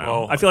I don't know.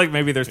 Well, I feel like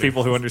maybe there's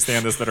people who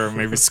understand this that are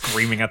maybe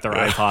screaming at their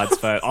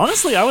iPods. But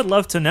honestly, I would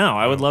love to know.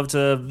 I would love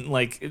to,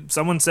 like,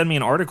 someone send me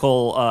an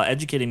article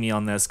educating me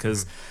on this,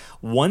 because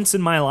once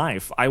in my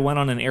life, I went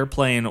on an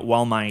airplane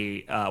while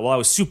I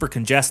was super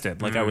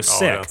congested, like I was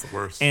sick, that's the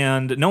worst.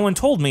 And no one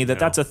told me that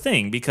that's a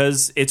thing,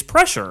 because it's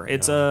pressure.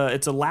 It's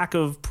a lack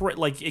of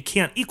like it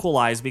can't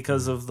equalize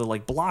because of the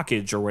like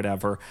blockage or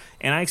whatever.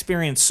 And I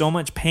experienced so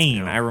much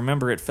pain. I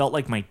remember it felt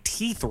like my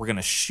teeth were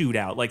gonna shoot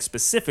out. Like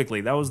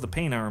specifically, that was the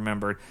pain I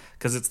remembered,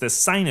 because it's this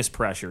sinus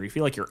pressure. You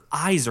feel like your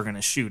eyes are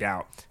gonna shoot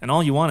out, and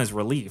all you want is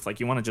relief. Like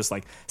you want to just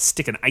like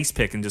stick an ice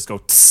pick and just go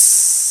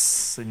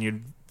tss, and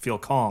you'd feel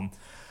calm.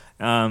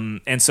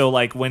 And so,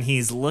 like, when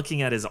he's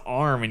looking at his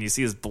arm and you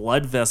see his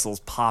blood vessels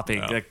popping,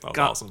 that was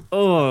awesome.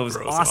 Oh, it was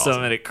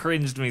awesome, and it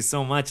cringed me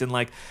so much. And,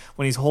 like,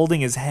 when he's holding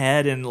his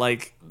head and,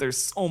 like, there's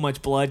so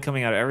much blood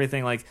coming out of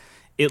everything, like,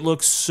 it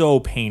looks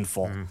so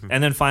painful.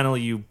 And then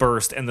finally you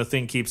burst and the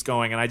thing keeps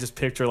going, and I just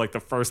picture, like,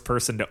 the first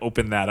person to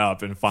open that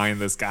up and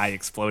find this guy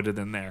exploded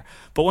in there.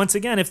 But once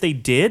again, if they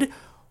did,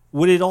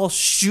 would it all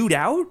shoot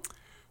out?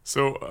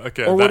 So,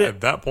 okay,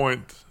 at that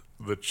point...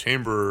 The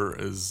chamber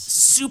is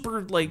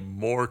super like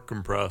more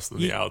compressed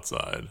than the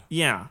outside.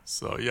 Yeah.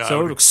 So yeah.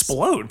 So it would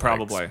explode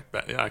probably.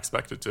 I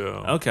expect it to.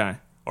 Okay.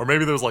 Or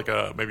maybe there's like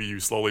maybe you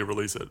slowly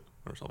release it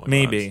or something.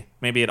 Maybe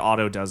it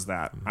auto does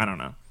that. I don't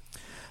know.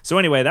 So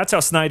anyway, that's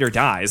how Snyder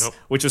dies,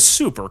 which is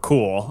super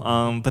cool.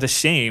 But a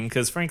shame,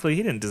 because frankly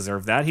he didn't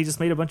deserve that. He just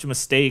made a bunch of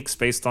mistakes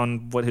based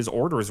on what his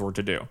orders were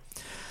to do.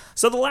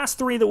 So the last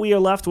three that we are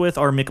left with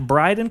are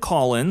McBride and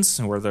Collins,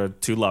 who are the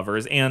two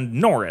lovers, and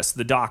Norris,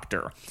 the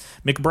doctor.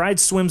 McBride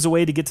swims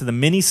away to get to the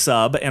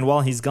mini-sub, and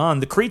while he's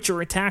gone, the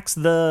creature attacks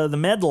the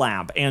med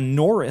lab, and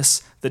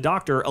Norris, the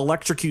doctor,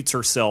 electrocutes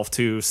herself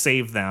to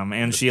save them,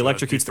 and she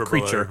electrocutes the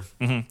creature.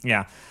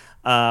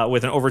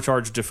 With an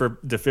overcharged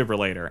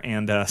defibrillator.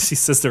 And she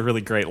says a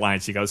really great line.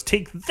 She goes,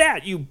 "Take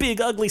that, you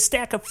big ugly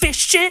stack of fish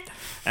shit!"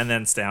 And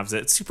then stabs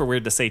it. It's super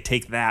weird to say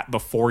take that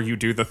before you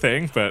do the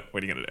thing, but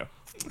what are you going to do?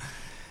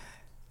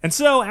 And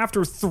so,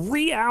 after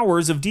 3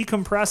 hours of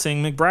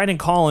decompressing, McBride and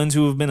Collins,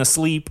 who have been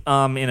asleep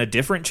in a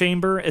different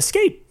chamber,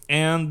 escape.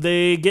 And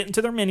they get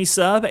into their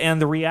mini-sub,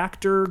 and the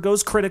reactor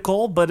goes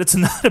critical, but it's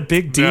not a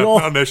big deal.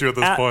 Not an issue at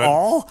this point.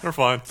 All. They're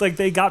fine. It's like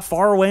they got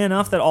far away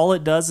enough that all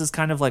it does is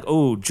kind of like,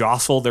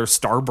 jostle their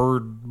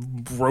starboard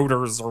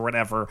rotors or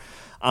whatever.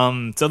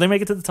 So they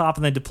make it to the top,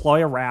 and they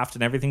deploy a raft,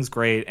 and everything's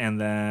great,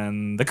 and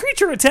then the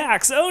creature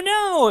attacks. Oh,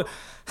 no!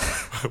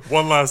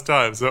 One last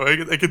time, so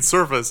it can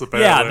surface,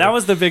 apparently. Yeah, that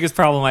was the biggest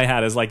problem I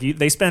had, is like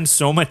they spend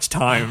so much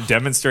time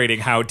demonstrating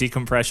how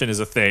decompression is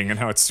a thing and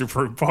how it's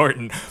super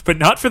important, but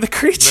not for the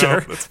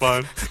creature. No, that's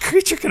fine. The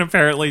creature can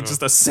apparently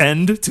just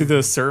ascend to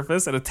the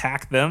surface and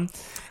attack them.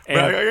 And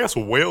I guess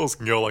whales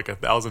can go like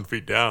 1,000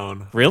 feet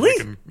down. Really?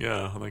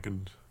 They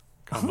can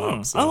come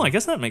up. So. Oh, I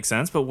guess that makes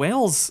sense, but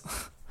whales...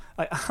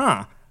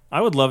 I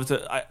would love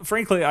to.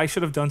 Frankly, I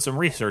should have done some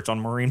research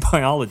on marine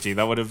biology.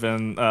 That would have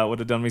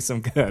done me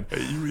some good.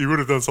 You would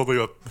have done something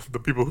that the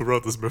people who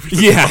wrote this movie.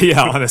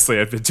 Yeah. Honestly,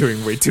 I've been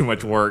doing way too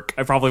much work.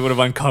 I probably would have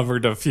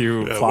uncovered a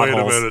few plot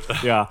holes. Wait a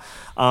minute.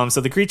 Yeah. So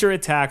the creature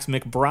attacks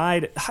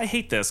McBride. I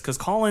hate this because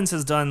Collins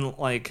has done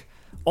like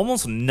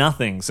almost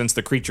nothing since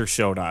the creature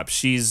showed up.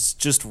 She's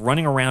just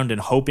running around and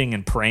hoping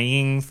and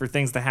praying for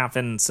things to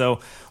happen.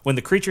 So when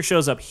the creature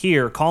shows up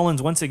here,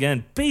 Collins once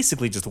again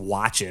basically just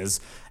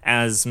watches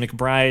as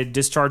McBride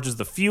discharges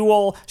the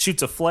fuel,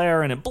 shoots a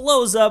flare, and it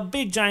blows up,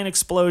 big giant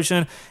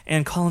explosion.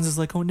 And Collins is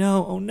like, oh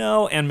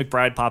no. And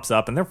McBride pops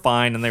up and they're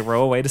fine and they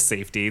row away to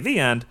safety. The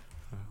end.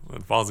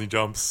 And Fozzie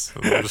jumps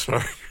and the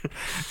shark.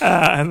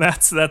 And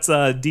that's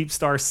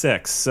DeepStar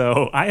 6.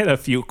 So I had a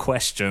few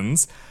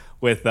questions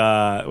with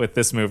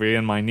this movie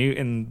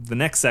in the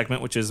next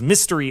segment, which is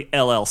Mystery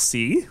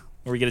LLC,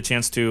 where we get a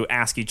chance to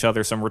ask each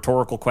other some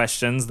rhetorical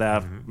questions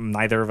that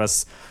neither of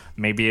us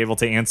may be able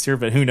to answer,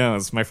 but who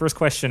knows. My first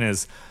question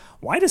is,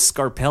 why does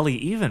Scarpelli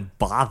even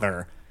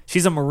bother?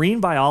 She's a marine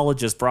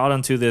biologist brought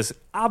onto this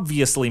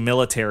obviously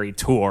military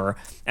tour,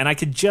 and I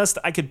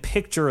could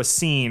picture a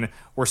scene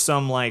where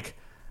some like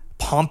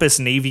pompous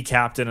Navy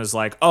captain is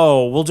like,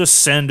 oh, we'll just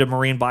send a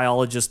marine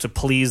biologist to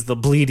please the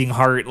bleeding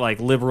heart, like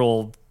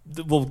liberal,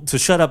 to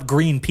shut up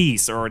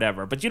Greenpeace or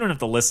whatever. But you don't have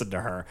to listen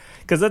to her,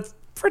 because that's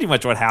pretty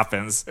much what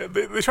happens.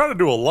 They try to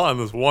do a lot in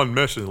this one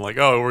mission. Like,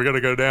 oh, we're going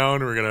to go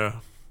down, we're going to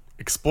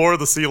explore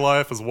the sea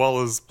life as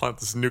well as plant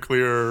this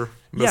nuclear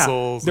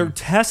missiles. They're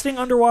testing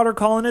underwater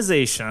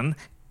colonization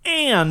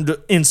and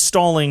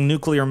installing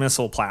nuclear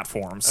missile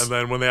platforms. And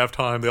then when they have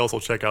time, they also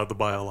check out the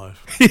biolife.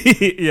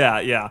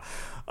 Yeah.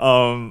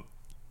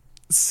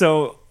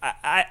 So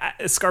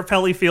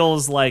Scarpelli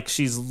feels like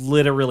she's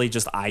literally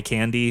just eye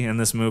candy in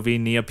this movie.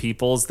 Nia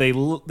Peoples, they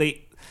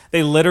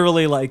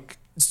literally like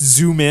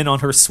zoom in on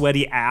her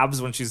sweaty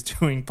abs when she's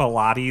doing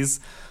Pilates,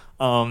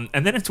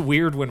 and then it's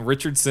weird when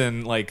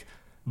Richardson like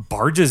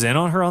barges in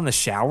on her on the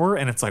shower,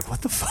 and it's like,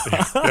 what the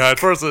fuck? Yeah, at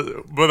first,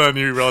 but then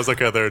you realize,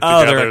 okay, they're together.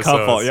 Oh, they're a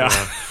couple, so yeah.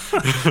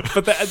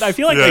 But I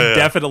feel like they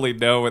definitely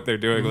know what they're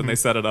doing when they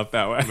set it up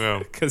that way,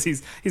 because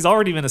he's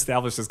already been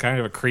established as kind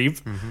of a creep.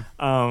 So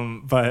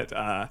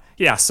I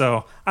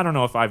don't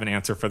know if I have an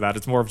answer for that.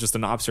 It's more of just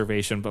an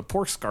observation. But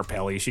poor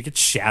Scarpelli, she gets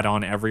shat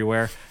on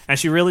everywhere, and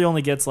she really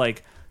only gets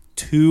like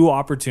 2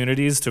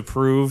 opportunities to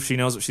prove she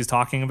knows what she's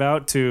talking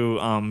about to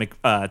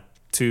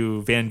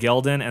Van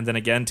Gelden, and then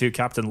again to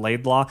Captain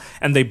Laidlaw,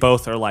 and they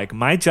both are like,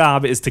 my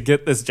job is to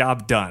get this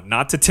job done,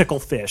 not to tickle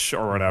fish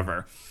or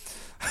whatever.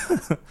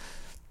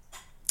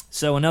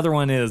 So another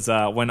one is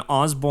when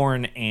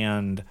Osborne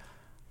and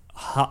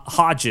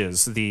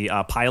Hodges, the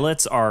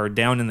pilots, are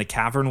down in the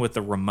cavern with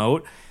the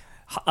remote.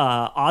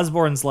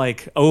 Osborne's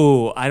like,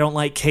 oh, I don't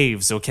like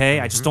caves, okay?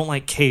 I just don't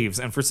like caves.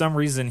 And for some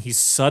reason, he's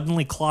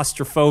suddenly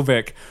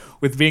claustrophobic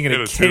with being in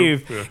a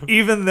cave,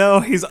 even though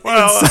he's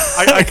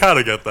inside. I kind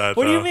of get that.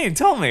 What do you mean?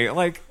 Tell me.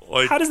 Like,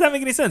 how does that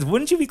make any sense?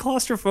 Wouldn't you be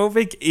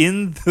claustrophobic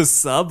in the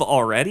sub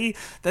already?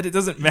 That it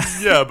doesn't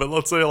matter? Yeah, but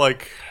let's say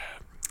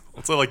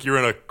you're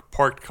in a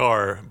parked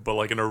car, but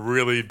like in a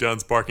really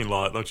dense parking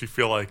lot. Don't you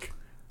feel like,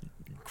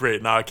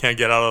 great, now I can't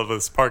get out of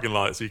this parking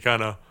lot? So you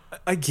kind of...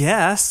 I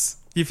guess.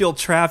 You feel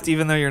trapped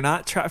even though you're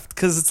not trapped,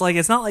 because it's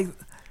not like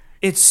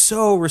it's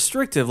so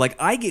restrictive. Like,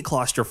 I get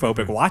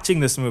claustrophobic watching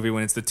this movie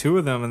when it's the two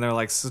of them and they're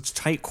like such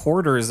tight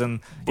quarters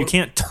and you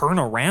can't turn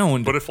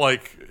around. But if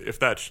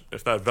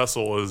that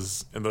vessel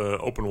is in the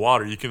open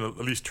water, you can at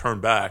least turn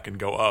back and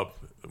go up.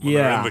 When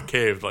they're in the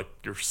cave, like,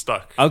 you're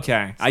stuck.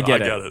 Okay, so I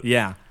get it.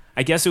 Yeah.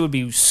 I guess it would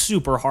be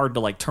super hard to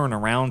like turn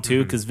around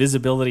too, because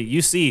visibility.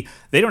 You see,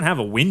 they don't have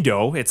a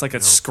window; it's like a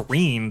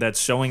screen that's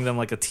showing them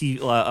like a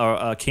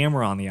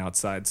camera on the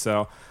outside.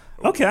 So,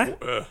 okay.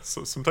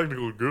 So some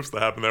technical goofs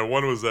that happened there.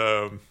 One was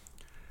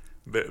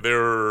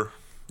they're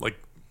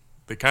like,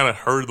 they kind of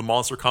heard the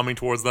monster coming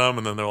towards them,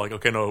 and then they're like,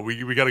 okay, no,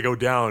 we got to go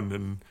down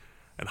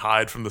and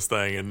hide from this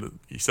thing. And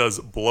he says,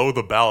 blow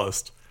the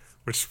ballast,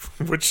 which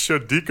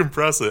should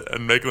decompress it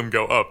and make them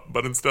go up,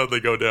 but instead they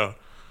go down.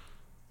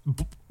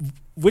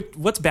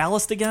 What's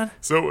ballast again?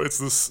 So it's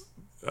this.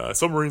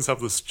 Submarines have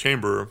this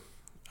chamber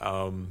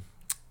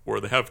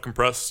where they have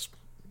compressed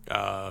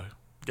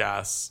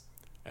gas,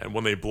 and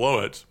when they blow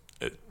it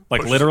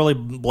like pushes, literally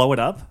blow it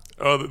up.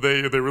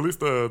 They release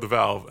the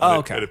valve.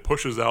 And and it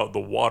pushes out the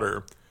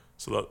water,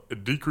 so that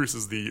it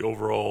decreases the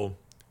overall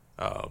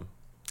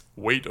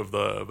weight of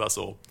the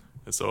vessel,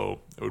 and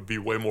so it would be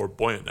way more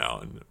buoyant now,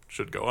 and it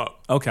should go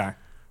up. Okay,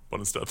 but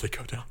instead they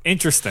go down.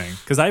 Interesting,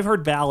 because I've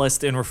heard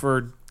ballast in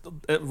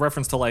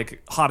reference to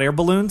like hot air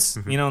balloons,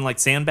 and like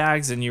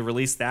sandbags, and you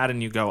release that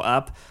and you go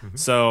up.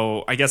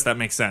 So I guess that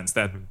makes sense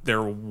that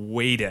they're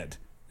weighted,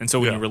 and so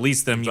when you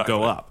release them, you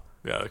go up.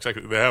 Yeah,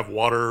 exactly. They have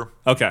water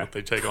that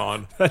they take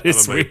on, that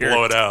is and then they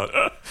blow it out,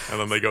 and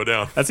then they go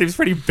down. That seems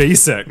pretty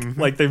basic.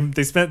 Like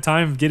they spent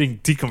time getting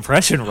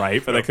decompression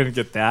right, but I couldn't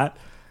get that.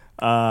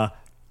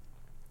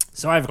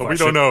 So I have a question. We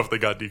don't know if they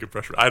got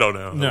decompression. I don't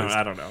know. No,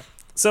 I don't know.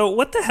 So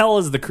what the hell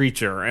is the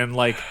creature, and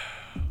like,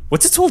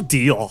 what's its whole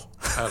deal?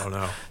 I don't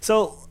know.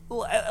 So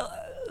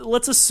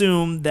let's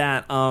assume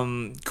that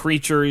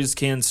creatures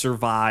can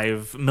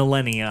survive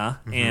millennia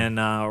in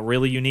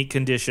really unique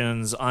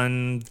conditions,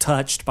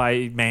 untouched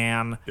by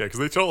man. Yeah, because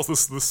they tell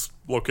us this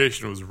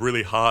location was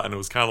really hot, and it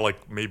was kind of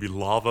like maybe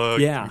lava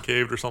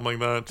caved or something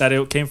like that. That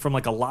it came from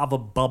like a lava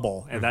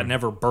bubble, and that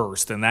never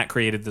burst, and that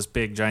created this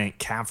big giant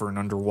cavern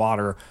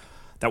underwater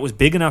that was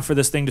big enough for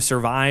this thing to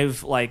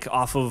survive, like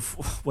off of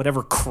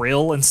whatever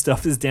krill and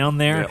stuff is down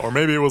there. Yeah, or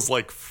maybe it was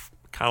like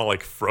kind of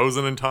like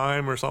frozen in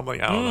time or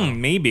something. I don't know.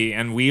 Maybe,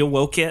 and we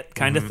awoke it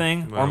kind of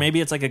thing. No. Or maybe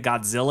it's like a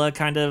Godzilla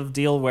kind of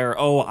deal where,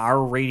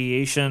 our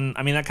radiation.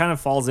 I mean, that kind of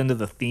falls into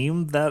the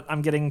theme that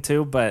I'm getting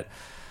to, but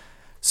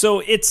so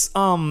it's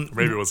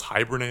maybe it was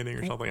hibernating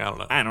or something.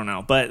 I don't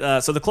know.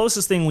 But so the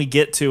closest thing we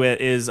get to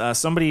it is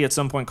somebody at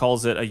some point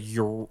calls it a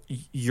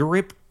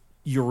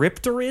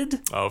Eurypterid?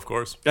 Oh, of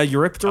course. A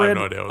Eurypterid, I have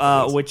no idea what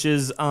that is. which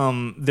is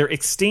they're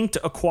extinct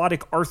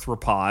aquatic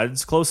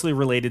arthropods closely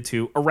related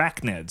to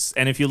arachnids.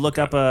 And if you look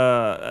up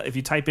if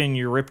you type in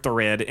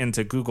Eurypterid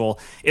into Google,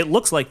 it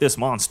looks like this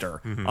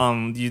monster.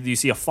 You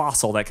see a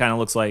fossil that kind of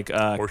looks like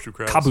horseshoe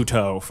crabs?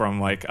 Kabuto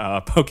from like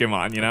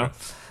Pokemon, you know?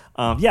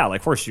 Yeah,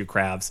 like horseshoe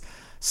crabs.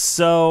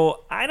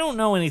 So I don't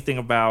know anything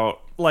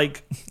about,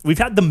 like, we've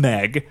had the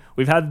Meg.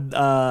 We've had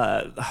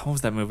what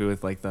was that movie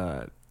with like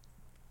the...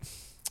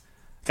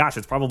 Gosh,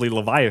 it's probably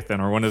Leviathan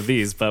or one of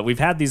these, but we've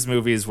had these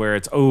movies where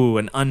it's,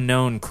 an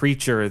unknown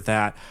creature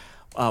that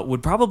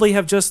would probably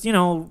have just,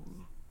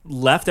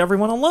 left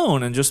everyone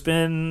alone and just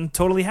been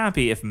totally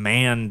happy if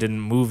man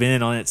didn't move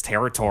in on its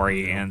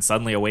territory and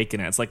suddenly awaken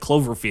it. It's like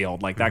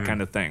Cloverfield, like that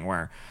kind of thing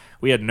where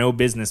we had no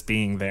business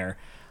being there.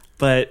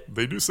 But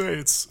they do say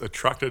it's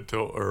attracted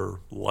to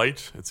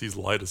light. It sees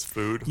light as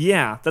food.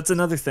 Yeah, that's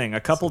another thing.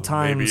 A couple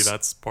times, maybe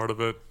that's part of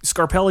it.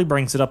 Scarpelli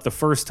brings it up the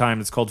first time.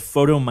 It's called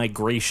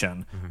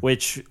photomigration,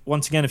 which,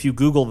 once again, if you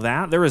Google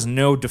that, there is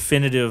no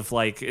definitive,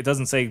 like, it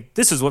doesn't say,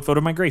 this is what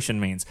photomigration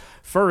means.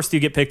 First, you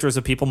get pictures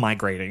of people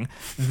migrating.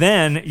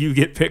 Then you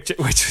get pictures,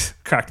 which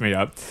cracked me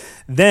up.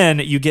 Then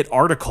you get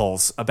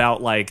articles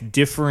about, like,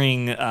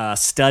 differing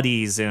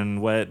studies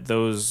and what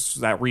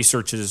that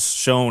research has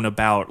shown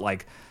about,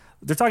 like,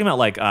 they're talking about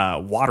like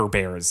water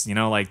bears,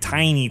 like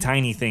tiny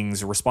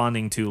things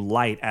responding to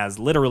light as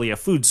literally a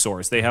food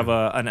source. They have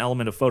an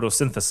element of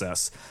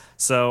photosynthesis.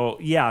 So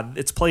yeah,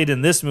 it's played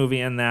in this movie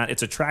in that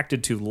it's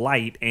attracted to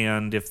light,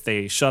 and if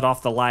they shut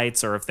off the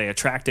lights or if they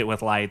attract it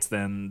with lights,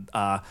 then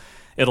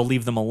it'll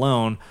leave them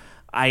alone.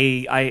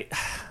 I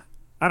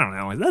don't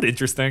know. Is that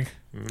interesting?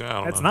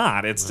 No, it's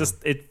not. It's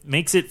just it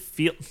makes it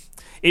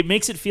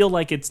feel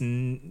like it's.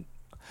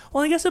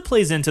 Well, I guess it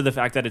plays into the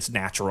fact that it's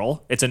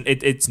natural.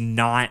 It's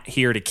not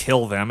here to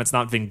kill them. It's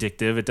not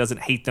vindictive. It doesn't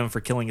hate them for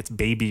killing its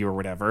baby or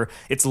whatever.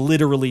 It's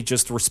literally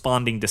just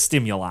responding to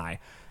stimuli.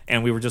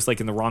 And we were just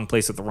like in the wrong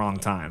place at the wrong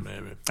time.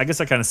 Maybe. I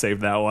guess I kind of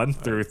saved that one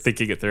through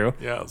thinking it through.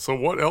 Yeah. So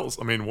what else?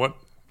 I mean, what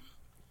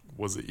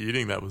was it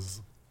eating that was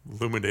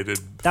illuminated?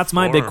 That's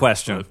my big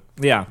question.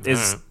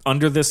 Is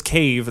under this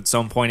cave at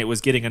some point it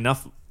was getting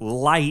enough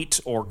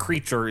light or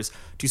creatures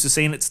to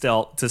sustain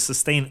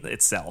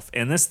itself.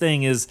 And this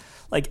thing is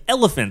like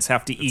elephants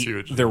have to eat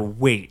huge. Their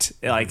weight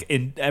like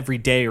in every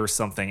day or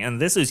something. And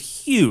this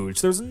is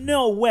huge. There's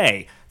no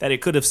way that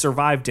it could have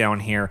survived down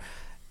here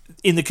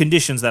in the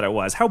conditions that it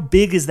was. How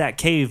big is that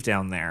cave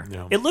down there?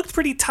 Yeah. It looked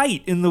pretty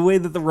tight in the way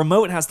that the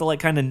remote has to like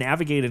kind of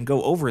navigate and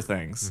go over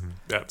things.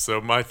 Yeah.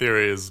 So my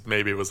theory is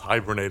maybe it was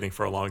hibernating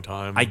for a long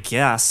time. I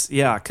guess,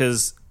 yeah,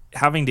 because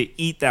having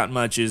to eat that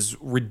much is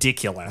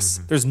ridiculous.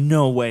 There's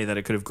no way that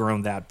it could have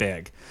grown that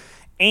big.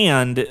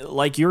 And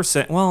like you're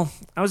saying, well,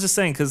 I was just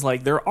saying because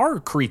like there are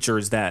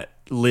creatures that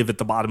live at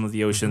the bottom of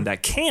the ocean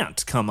that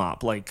can't come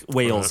up like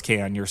whales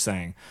can, you're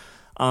saying.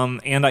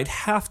 And I'd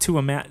have to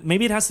imagine,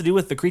 maybe it has to do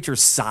with the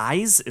creature's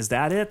size. Is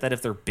that it? That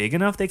if they're big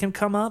enough, they can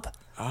come up?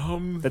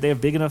 That they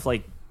have big enough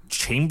like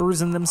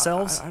chambers in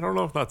themselves? I don't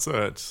know if that's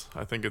it.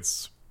 I think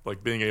it's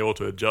like being able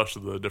to adjust to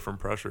the different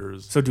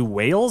pressures. So do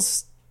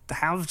whales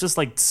have just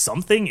like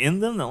something in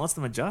them that lets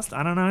them adjust?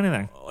 I don't know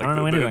anything. Like I don't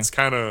know anything.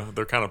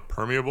 They're kind of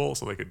permeable,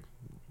 so they could.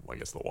 I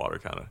guess the water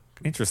kind of.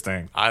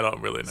 Interesting. I don't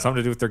really know.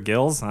 Something to do with their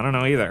gills? I don't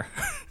know either.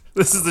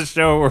 This is the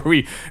show where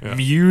we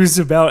muse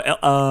about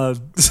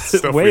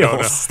stuff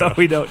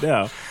we don't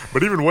know.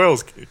 But even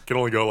whales can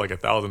only go like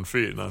 1,000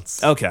 feet, and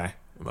that's okay.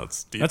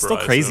 That's deep. That's still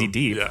crazy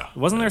deep. Yeah.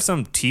 Wasn't there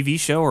some TV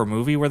show or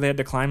movie where they had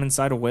to climb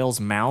inside a whale's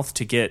mouth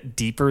to get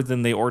deeper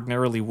than they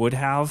ordinarily would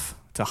have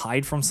to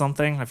hide from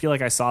something? I feel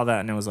like I saw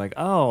that and it was like,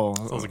 oh.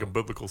 Sounds like a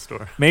biblical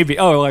story. Maybe.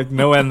 Oh, like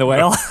Noah and the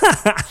whale?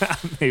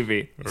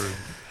 Maybe. Or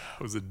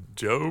was it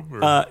Job?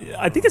 Or,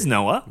 I think it's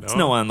Noah. It's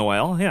Noah and the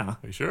whale, yeah. Are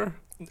you sure?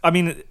 I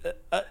mean,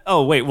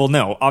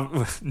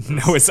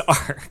 Noah's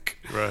Ark.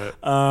 Right.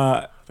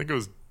 I think it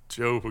was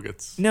Job who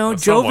gets... No,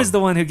 Job is the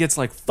one who gets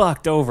like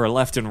fucked over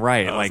left and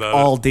right, like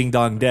all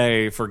ding-dong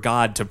day for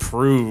God to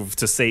prove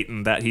to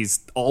Satan that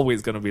he's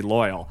always going to be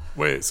loyal.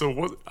 Wait, so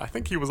what? I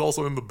think he was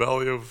also in the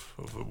belly of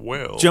a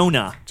whale.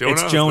 Jonah.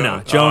 It's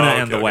Jonah. Jonah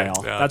and the whale.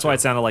 Yeah, that's why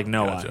it sounded like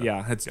Noah. Gotcha.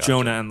 Yeah, it's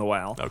Jonah and the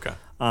whale. Okay.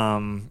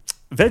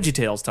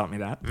 VeggieTales taught me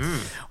that.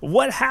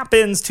 What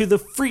happens to the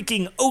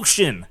freaking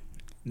ocean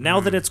now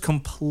that it's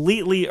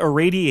completely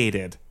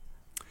irradiated?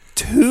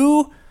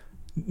 2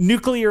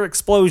 nuclear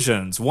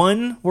explosions.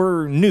 One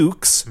were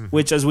nukes,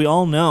 which, as we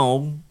all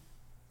know,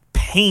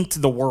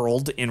 paint the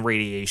world in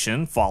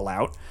radiation,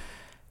 fallout.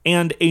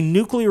 And a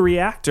nuclear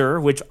reactor,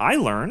 which I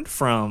learned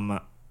from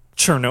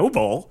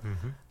Chernobyl,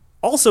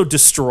 also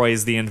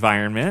destroys the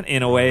environment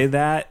in a way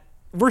that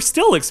we're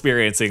still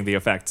experiencing the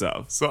effects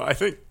of. So I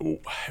think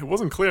it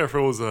wasn't clear if it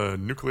was a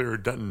nuclear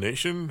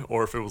detonation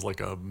or if it was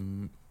like a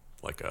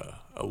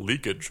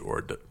leakage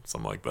or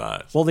something like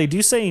that. Well, they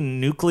do say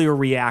nuclear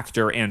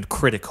reactor and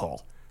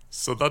critical.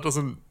 So that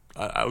doesn't,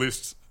 at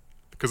least,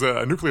 because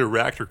a nuclear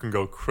reactor can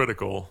go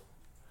critical.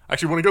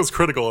 Actually, when it goes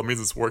critical, it means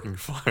it's working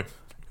fine.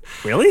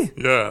 Really?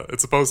 Yeah,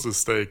 it's supposed to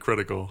stay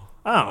critical.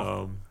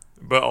 Oh.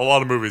 But a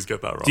lot of movies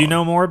get that wrong. Do you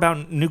know more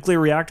about nuclear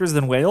reactors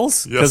than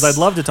whales? Yes. Because I'd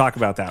love to talk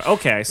about that.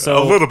 Okay,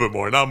 so... A little bit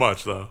more, not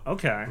much, though.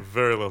 Okay.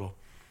 Very little.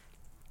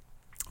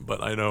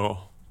 But I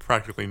know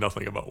practically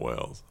nothing about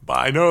whales. But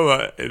I know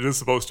that it is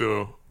supposed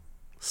to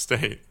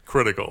stay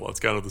critical.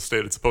 That's kind of the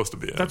state it's supposed to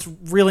be in. That's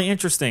really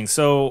interesting.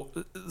 So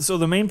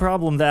the main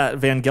problem that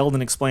Van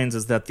Gelden explains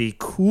is that the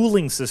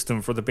cooling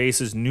system for the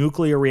base's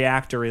nuclear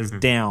reactor is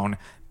down,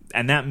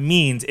 and that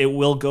means it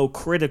will go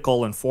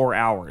critical in 4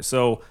 hours.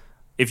 So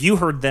if you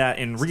heard that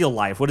in real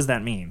life, what does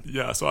that mean?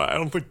 Yeah, so I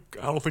don't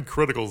think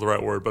critical is the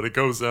right word, but it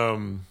goes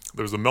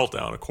there's a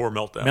meltdown, a core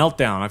meltdown.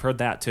 Meltdown, I've heard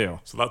that too.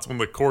 So that's when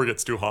the core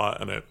gets too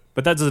hot and it...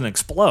 But that doesn't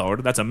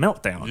explode, that's a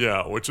meltdown.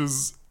 Yeah, which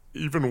is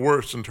even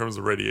worse in terms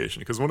of radiation,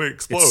 because when it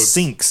explodes... It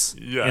sinks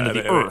into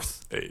the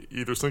earth. It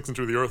either sinks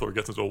into the earth or it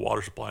gets into a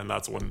water supply, and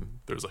that's when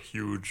there's a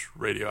huge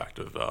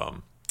radioactive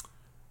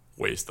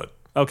waste that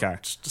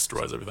just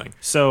destroys everything.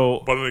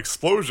 But an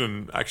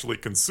explosion actually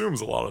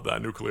consumes a lot of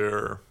that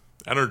nuclear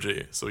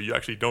energy, so you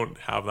actually don't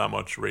have that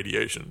much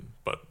radiation,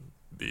 but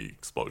the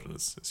explosion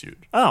is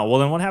huge. Oh, well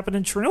then what happened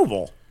in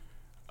Chernobyl?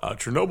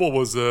 Chernobyl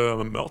was a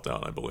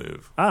meltdown, I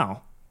believe.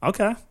 Oh,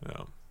 okay.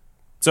 Yeah.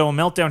 So a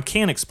meltdown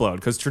can explode,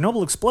 because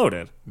Chernobyl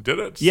exploded. Did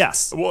it?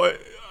 Yes. Well,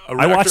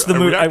 I watched the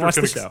movie. I watched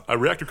the show. A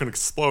reactor can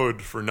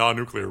explode for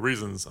non-nuclear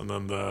reasons, and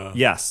then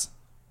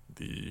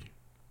the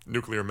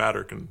nuclear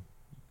matter can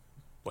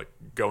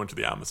go into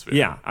the atmosphere.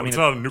 Yeah, I mean, it's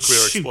not a nuclear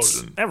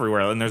explosion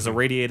everywhere, and there's a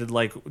radiated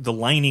the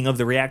lining of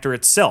the reactor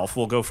itself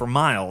will go for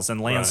miles and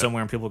land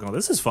somewhere, and people go,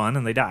 "This is fun,"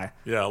 and they die.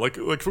 Yeah, like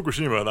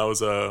Fukushima, that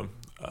was a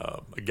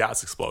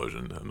gas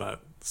explosion, and that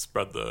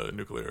spread the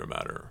nuclear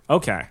matter.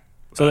 Okay,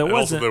 so there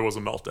wasn't. Also, there was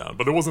a meltdown,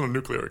 but it wasn't a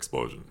nuclear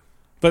explosion.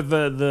 But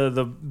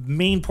the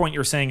main point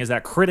you're saying is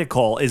that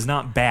critical is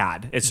not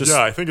bad. It's just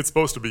I think it's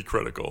supposed to be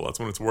critical. That's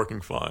when it's working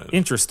fine.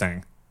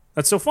 Interesting.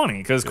 That's so funny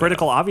because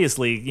critical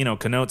obviously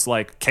connotes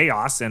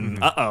chaos and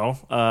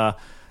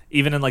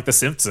even in The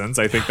Simpsons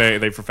I think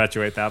they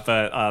perpetuate that,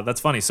 but that's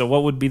funny. So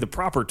what would be the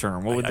proper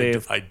term? What would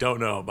I don't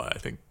know, but I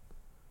think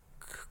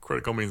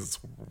critical means it's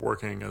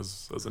working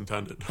as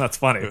intended. That's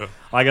funny. Yeah.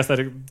 Well, I guess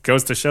that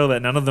goes to show that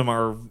none of them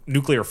are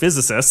nuclear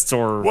physicists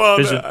or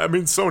I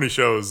mean, so many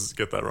shows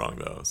get that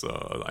wrong though,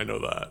 so I know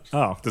that.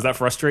 Oh, does that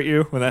frustrate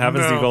you when that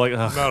happens? No, Do you go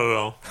not at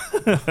all,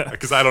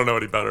 because I don't know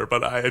any better,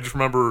 but I just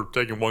remember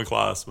taking one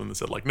class when they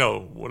said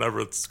no, whenever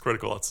it's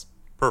critical, that's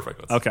perfect.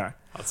 That's, okay.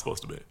 That's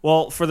supposed to be.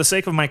 Well, for the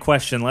sake of my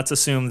question, let's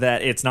assume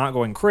that it's not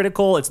going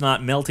critical, it's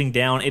not melting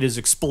down, it is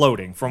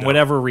exploding from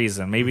whatever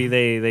reason. Maybe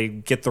they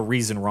get the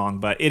reason wrong,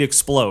 but it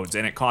explodes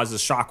and it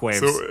causes shockwaves.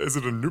 So is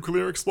it a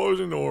nuclear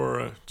explosion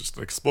or just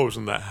an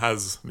explosion that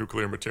has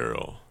nuclear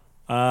material?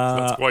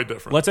 That's quite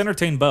different. Let's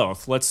entertain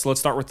both. Let's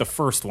start with the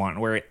first one,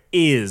 where it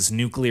is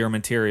nuclear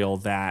material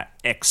that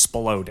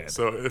exploded.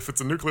 So if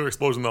it's a nuclear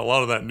explosion, a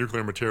lot of that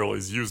nuclear material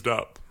is used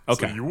up.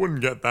 Okay. So you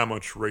wouldn't get that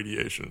much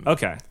radiation.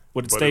 Okay.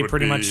 Would it stay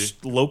pretty much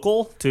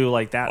local to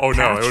that Oh, patch?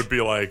 no. It would be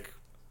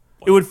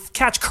it would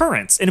catch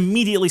currents and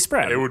immediately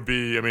spread. It would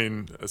be,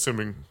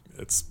 assuming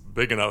it's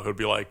big enough, it would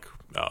be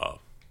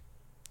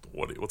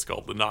what's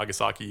called the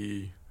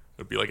Nagasaki.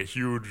 It would be a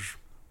huge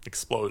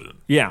explosion.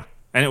 Yeah.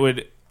 And it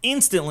would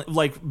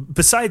instantly,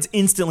 besides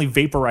instantly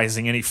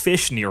vaporizing any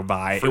fish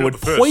nearby, it would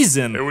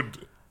poison. It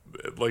would,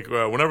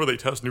 whenever they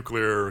test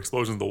nuclear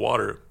explosions in the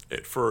water,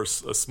 it for a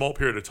small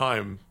period of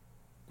time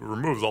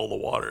removes all the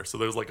water. So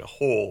there's a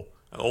hole,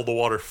 and all the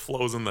water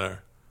flows in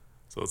there.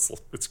 So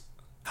it's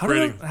how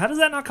does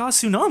that not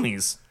cause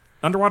tsunamis?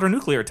 Underwater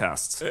nuclear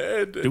tests.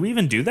 Do we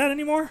even do that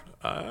anymore?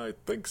 I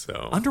think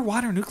so.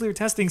 Underwater nuclear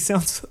testing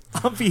sounds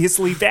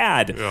obviously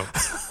bad. Yeah.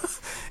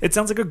 It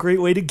sounds like a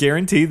great way to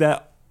guarantee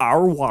that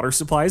our water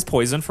supply is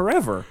poisoned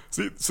forever.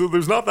 See, so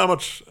there's not that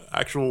much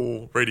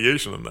actual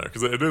radiation in there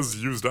because it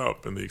is used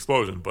up in the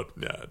explosion, but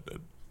it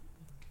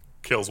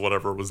kills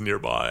whatever was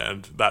nearby,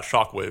 and that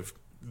shockwave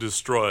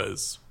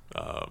destroys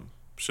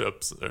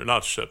ships, or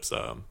not ships,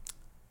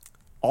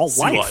 all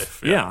sea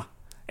life. Yeah.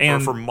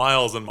 And for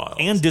miles and miles.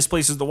 And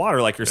displaces the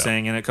water, like you're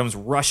saying, and it comes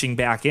rushing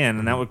back in,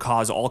 and that would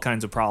cause all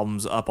kinds of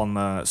problems up on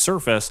the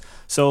surface.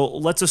 So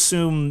let's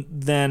assume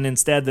then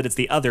instead that it's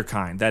the other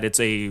kind, that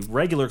it's a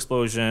regular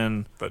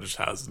explosion that just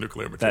has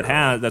nuclear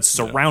material. That's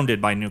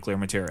surrounded by nuclear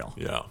material.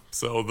 Yeah.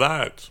 So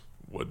that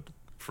would,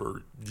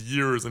 for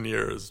years and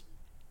years,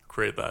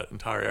 create that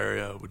entire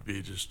area would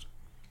be just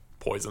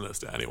poisonous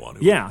to anyone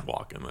who would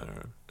walk in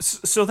there.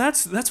 So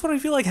that's what I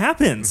feel like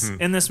happens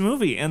in this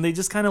movie, and they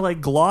just kind of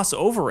like gloss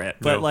over it.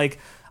 But like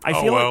I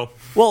feel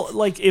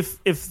like if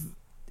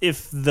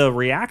the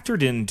reactor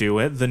didn't do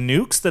it, the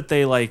nukes that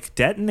they like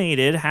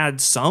detonated had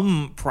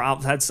some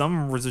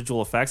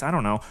residual effects. I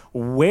don't know.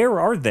 Where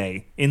are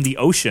they in the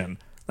ocean?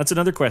 That's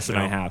another question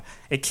I have.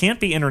 It can't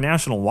be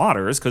international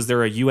waters because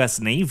they're a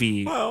U.S.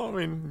 Navy. Well, I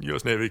mean,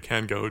 U.S. Navy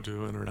can go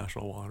to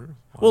international waters.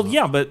 Well,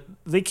 yeah, but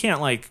they can't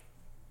like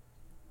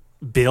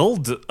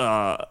build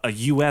a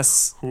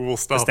U.S. Who will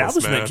stop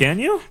establishment, us, man? Can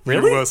you?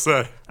 Really?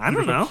 USA. I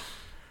don't know.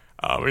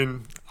 I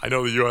mean, I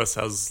know the U.S.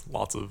 has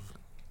lots of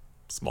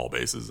small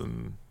bases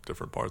in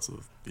different parts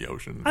of the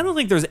ocean. I don't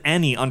think there's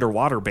any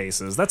underwater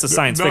bases. That's a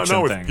science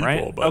fiction thing, people,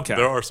 right? But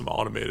there are some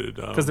automated.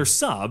 Because there's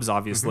subs,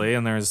 obviously,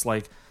 and there's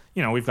like,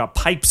 we've got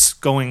pipes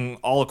going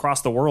all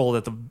across the world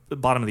at the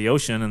bottom of the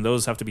ocean, and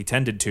those have to be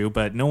tended to.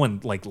 But no one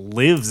like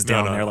lives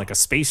down there like a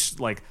space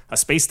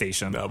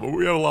station. No, but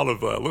we have a lot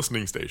of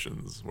listening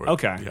stations where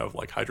you have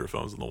like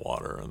hydrophones in the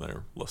water, and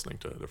they're listening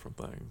to different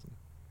things.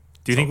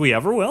 Do you think we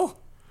ever will?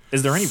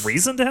 Is there any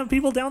reason to have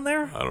people down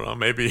there? I don't know.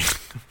 Maybe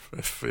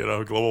if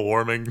global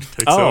warming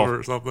takes over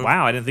or something.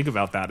 Wow, I didn't think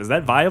about that. Is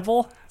that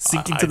viable?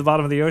 Sinking to the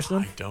bottom of the ocean?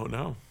 I don't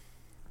know.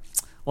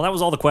 Well, that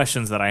was all the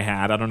questions that I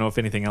had. I don't know if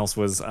anything else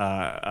was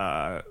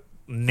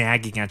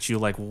nagging at you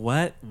like,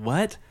 what?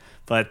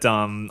 But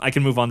I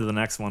can move on to the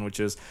next one, which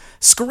is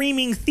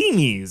Screaming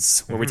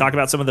Themies, where we talk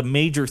about some of the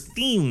major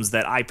themes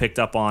that I picked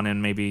up on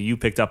and maybe you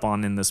picked up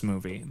on in this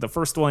movie. The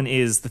first one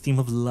is the theme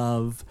of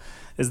love,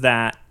 is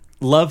that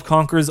love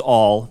conquers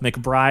all.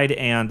 McBride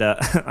and,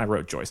 I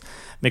wrote Joyce,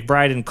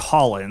 McBride and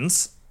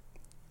Collins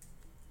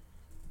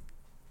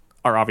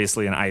are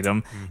obviously an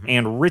item,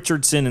 and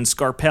Richardson and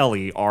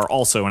Scarpelli are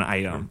also an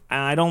item.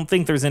 I don't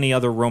think there's any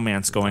other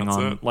romance going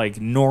on. Like,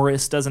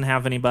 Norris doesn't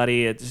have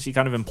anybody. She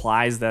kind of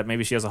implies that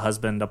maybe she has a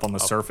husband up on the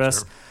surface.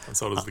 Sure. And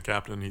so does the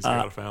captain. He's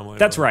got a family.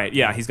 That's right.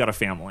 Yeah, he's got a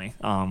family.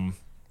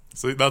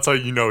 So that's how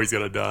you know he's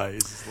going to die.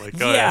 He's just like,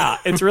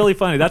 it's really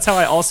funny. That's how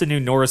I also knew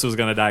Norris was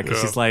going to die, because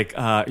she's like,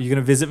 are you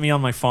going to visit me on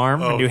my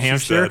farm in New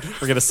Hampshire?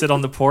 We're going to sit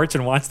on the porch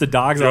and watch the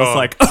dogs. I was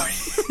like,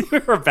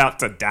 you're about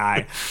to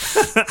die.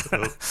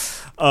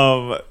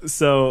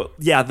 So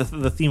yeah,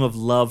 the theme of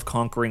love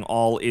conquering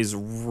all is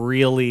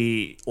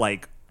really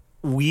like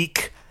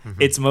weak.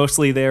 It's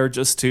mostly there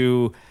just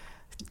to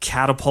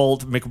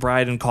catapult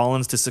McBride and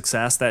Collins to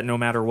success, that no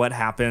matter what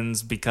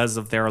happens, because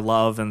of their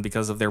love and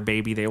because of their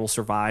baby, they will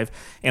survive.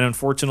 And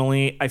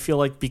unfortunately, I feel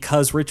like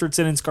because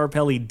Richardson and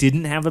Scarpelli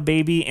didn't have a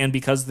baby, and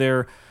because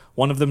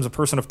one of them's a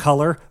person of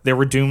color, they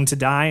were doomed to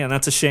die, and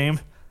that's a shame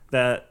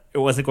that it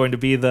wasn't going to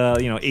be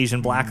the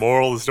Asian black.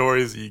 Moral of the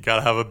story is you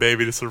gotta have a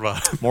baby to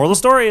survive. Moral of the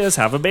story is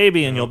have a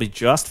baby and you'll be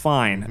just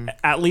fine.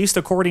 At least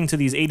according to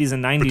these 80s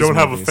and 90s But don't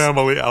movies. have a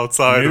family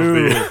outside of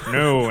the...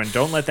 No, and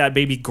don't let that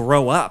baby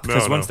grow up,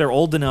 because once they're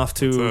old enough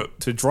to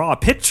draw a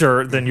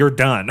picture, then you're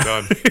done.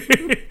 That'd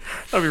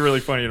be really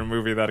funny in a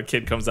movie that a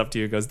kid comes up to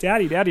you and goes,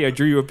 Daddy, I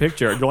drew you a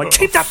picture. And you're like,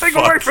 keep that thing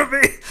away from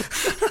me.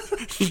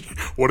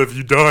 What have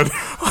you done?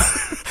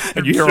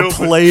 And you hear a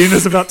plane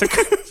is about to...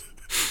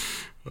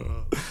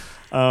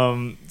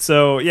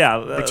 So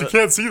yeah, but you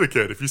can't see the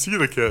kid. If you see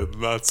the kid,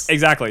 that's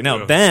exactly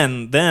no.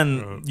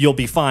 Then you'll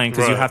be fine,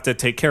 because you have to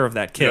take care of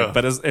that kid. Yeah.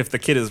 But if the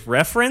kid is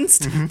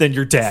referenced, then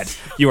you're dead.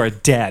 You are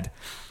dead.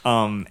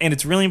 And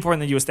it's really important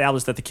that you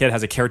establish that the kid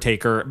has a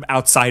caretaker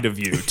outside of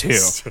you too.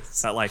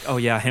 Not like, oh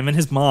yeah, him and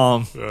his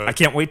mom. I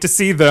can't wait to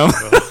see them.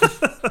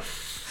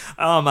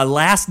 My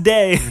last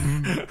day.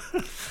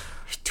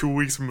 2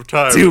 weeks from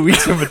retirement. 2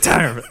 weeks from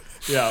retirement.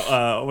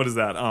 Yeah, what is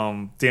that?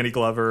 Danny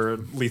Glover,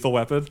 Lethal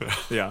Weapon?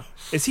 Yeah.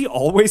 Is he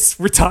always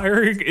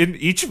retiring in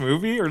each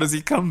movie, or does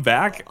he come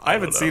back? I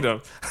haven't seen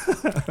him.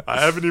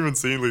 I haven't even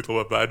seen Lethal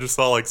Weapon. I just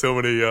saw like so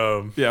many,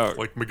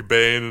 like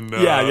McBain and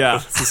The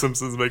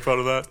Simpsons make fun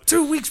of that.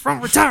 2 weeks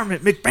from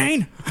retirement,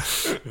 McBain.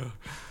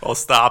 I'll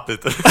stop it.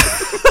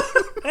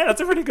 Yeah,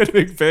 that's a pretty good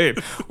McBain.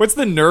 What's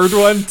the nerd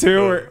one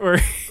too, where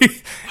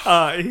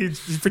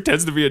he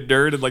pretends to be a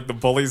nerd and like the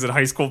bullies in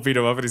high school beat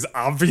him up, and he's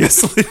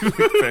obviously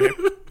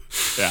McBain.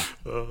 Yeah.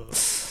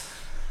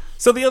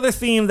 So the other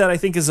theme that I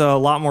think is a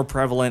lot more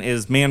prevalent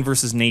is man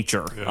versus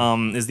nature.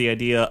 Is the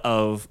idea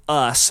of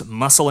us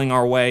muscling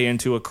our way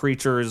into a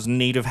creature's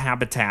native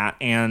habitat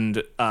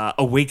and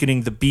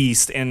awakening the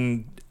beast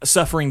and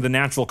suffering the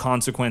natural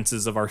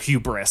consequences of our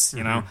hubris,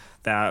 you know,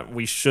 that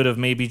we should have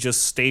maybe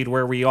just stayed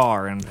where we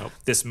are. And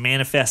this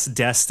manifest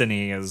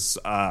destiny is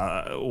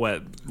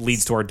what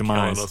leads to our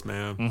demise. Killing us,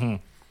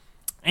 man.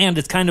 And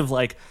it's kind of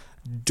like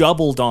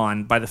doubled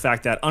on by the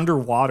fact that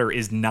underwater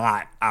is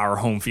not our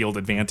home field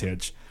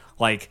advantage.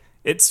 Like,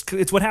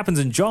 it's what happens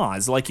in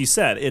Jaws. Like you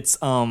said, it's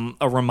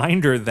a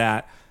reminder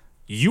that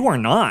you are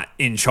not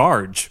in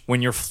charge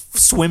when you're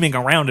swimming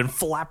around and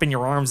flapping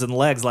your arms and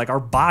legs. Like, our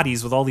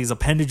bodies with all these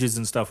appendages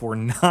and stuff were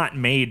not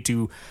made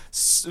to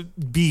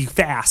be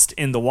fast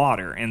in the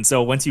water. And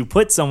so once you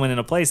put someone in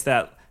a place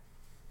that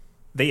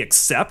they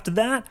accept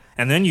that,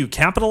 and then you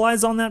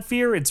capitalize on that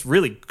fear, it's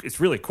really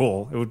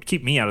cool. It would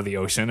keep me out of the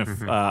ocean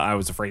if I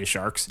was afraid of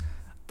sharks.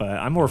 But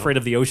I'm more afraid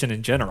of the ocean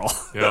in general.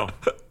 Yeah.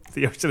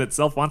 The ocean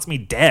itself wants me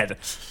dead.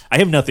 I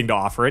have nothing to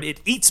offer it.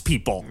 It eats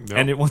people,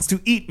 and it wants to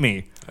eat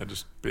me.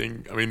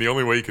 The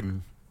only way you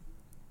can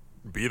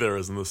be there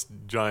is in this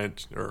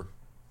giant, or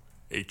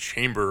a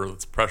chamber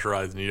that's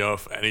pressurized, and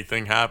if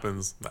anything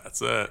happens,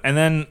 that's it. And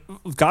then,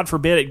 God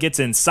forbid, it gets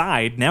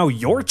inside. Now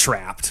you're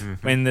trapped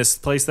in this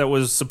place that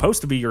was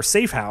supposed to be your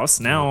safe house.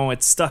 Now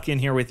it's stuck in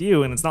here with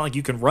you, and it's not like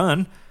you can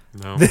run.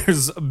 No.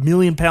 There's a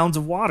million pounds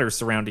of water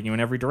surrounding you in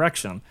every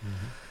direction.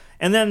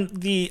 And then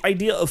the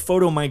idea of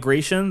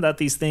photomigration, that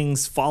these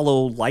things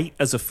follow light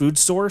as a food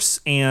source,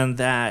 and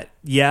that,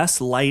 yes,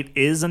 light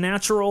is a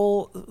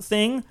natural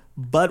thing,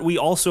 but we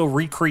also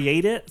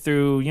recreate it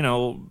through,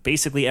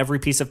 basically every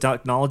piece of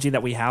technology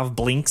that we have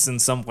blinks in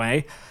some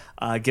way,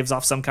 gives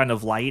off some kind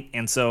of light.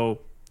 And so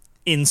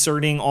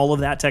inserting all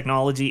of that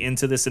technology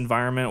into this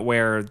environment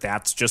where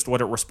that's just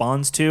what it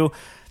responds to,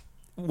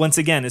 once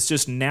again, it's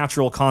just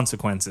natural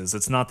consequences.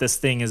 It's not this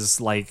thing is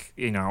like,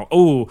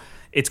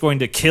 it's going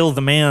to kill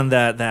the man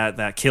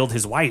that killed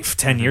his wife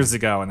 10 years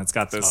ago, and it's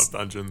got this... It's not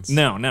Dungeons.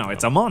 No,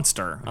 it's a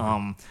monster.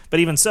 But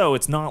even so,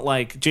 it's not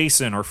like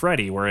Jason or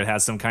Freddy, where it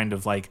has some kind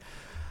of like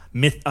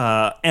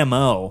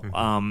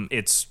MO.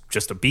 It's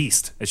just a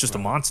beast. It's just a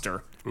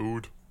monster.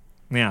 Food.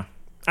 Yeah.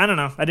 I don't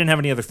know. I didn't have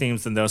any other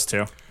themes than those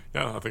two.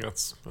 Yeah, I think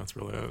that's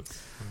really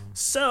it.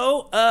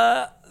 So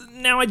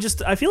now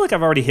I feel like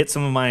I've already hit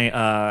some of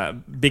my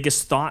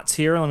biggest thoughts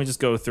here. Let me just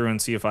go through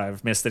and see if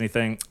I've missed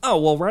anything. Oh,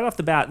 well, right off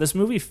the bat, this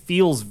movie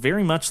feels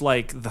very much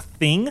like The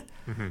Thing,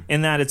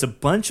 in that it's a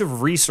bunch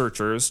of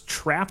researchers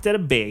trapped at a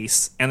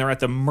base, and they're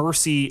at the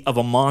mercy of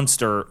a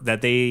monster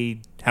that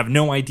they have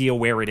no idea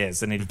where it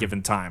is at any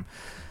given time.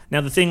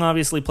 Now, The Thing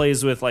obviously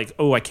plays with, like,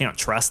 I can't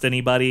trust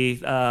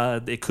anybody.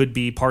 It could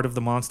be part of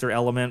the monster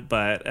element,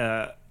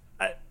 but...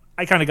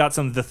 I kind of got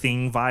some The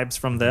Thing vibes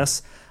from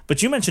this.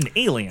 But you mentioned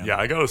Alien. Yeah,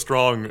 I got a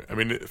strong...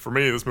 for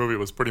me, this movie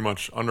was pretty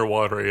much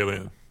underwater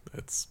Alien.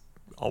 It's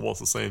almost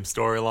the same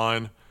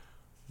storyline,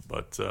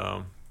 but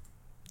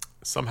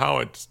somehow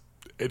it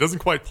doesn't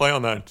quite play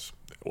on that.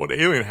 What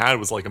Alien had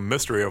was like a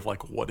mystery of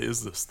like, what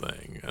is this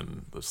thing?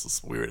 And there's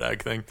this weird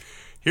egg thing.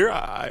 Here,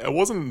 I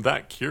wasn't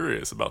that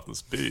curious about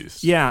this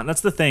beast. Yeah,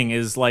 that's the thing,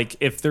 is like,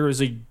 if there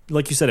is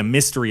like you said, a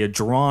mystery, a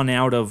drawn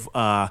out of...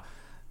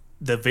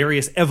 the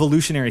various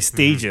evolutionary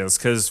stages,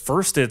 because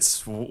first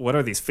it's, what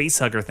are these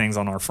facehugger things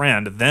on our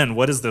friend? Then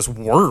what is this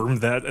worm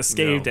that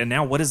escaped? And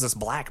now what is this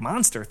black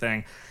monster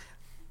thing?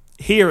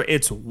 Here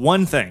it's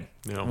one thing,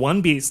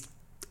 one beast.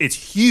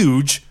 It's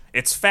huge,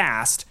 it's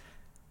fast,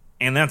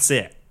 and that's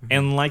it.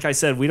 And like I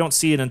said, we don't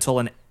see it until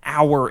an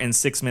hour and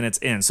 6 minutes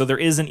in. So there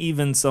isn't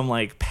even some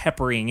like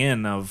peppering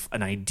in of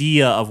an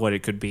idea of what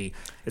it could be.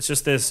 It's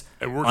just this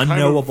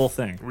unknowable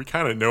thing. We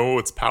kind of know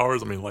its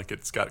powers. Like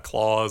it's got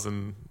claws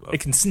and... it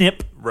can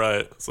snip.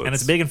 Right. So and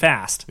it's big and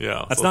fast.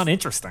 Yeah. That's not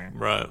interesting.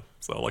 Right.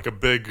 So like a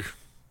big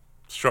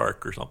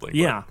shark or something.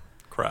 Yeah.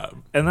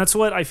 Crab. And that's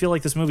what I feel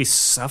like this movie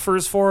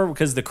suffers for,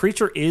 because the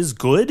creature is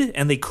good,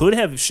 and they could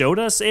have showed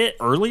us it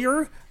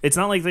earlier. It's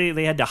not like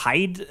they had to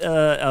hide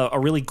a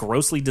really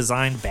grossly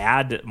designed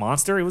bad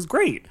monster. It was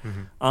great.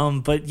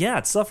 But yeah,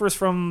 it suffers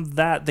from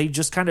that. They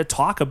just kind of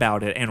talk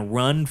about it and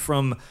run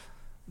from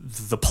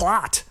the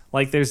plot.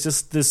 Like, there's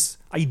just this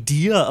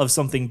idea of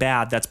something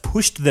bad that's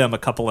pushed them a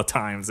couple of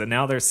times, and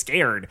now they're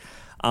scared.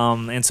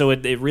 And so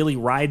it really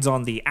rides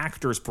on the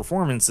actors'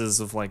 performances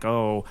of like,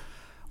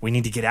 we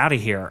need to get out of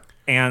here.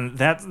 And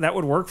that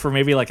would work for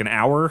maybe like an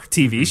hour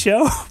TV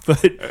show.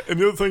 But and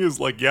the other thing is,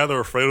 like, they're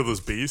afraid of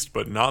this beast,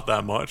 but not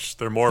that much.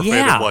 They're more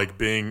afraid of like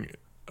being,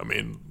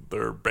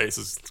 their base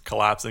is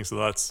collapsing, so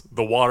that's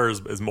the water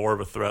is more of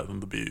a threat than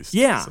the beast.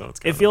 Yeah, so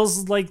it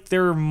feels like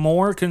they're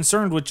more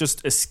concerned with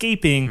just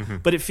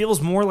escaping, but it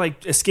feels more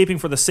like escaping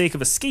for the sake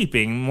of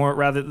escaping, more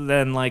rather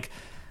than like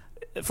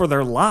for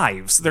their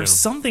lives. There's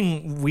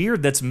something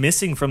weird that's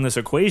missing from this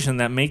equation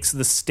that makes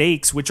the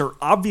stakes, which are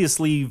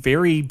obviously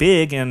very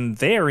big and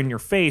there in your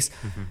face,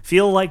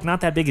 feel like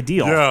not that big a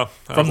deal. Yeah,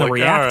 from the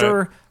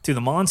reactor to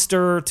the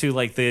monster to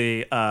like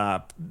the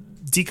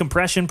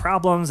decompression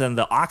problems and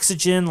the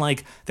oxygen,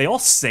 like they all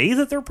say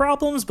that they're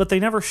problems, but they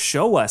never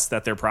show us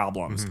that they're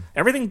problems.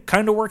 Everything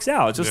kind of works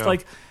out. It's just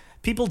like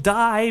people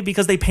die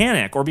because they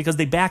panic or because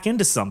they back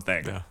into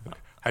something. Yeah.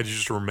 Had you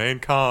just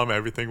remained calm,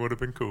 everything would have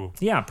been cool.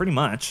 Yeah, pretty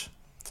much.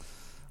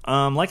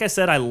 Like I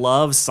said, I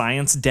love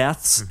science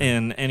deaths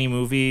in any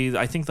movie.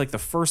 I think like the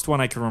first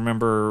one I can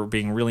remember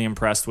being really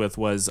impressed with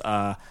was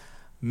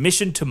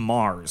Mission to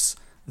Mars.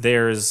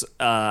 There's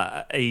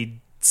a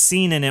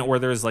scene in it where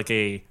there's like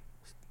a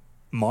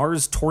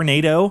Mars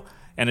tornado,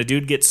 and a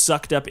dude gets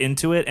sucked up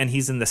into it, and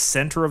he's in the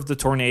center of the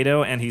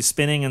tornado, and he's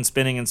spinning and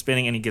spinning and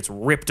spinning, and he gets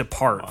ripped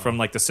apart from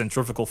like the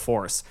centrifugal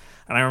force.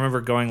 And I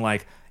remember going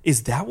like,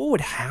 is that what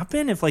would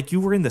happen if like you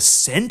were in the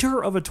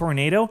center of a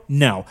tornado?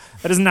 No,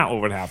 that is not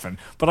what would happen.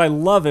 But I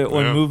love it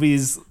when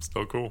movies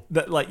so cool.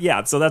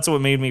 That so that's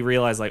what made me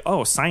realize like,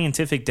 oh,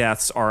 scientific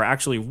deaths are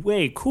actually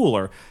way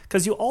cooler,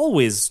 because you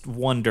always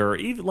wonder,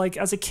 even like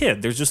as a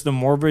kid, there's just the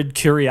morbid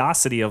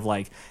curiosity of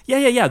like,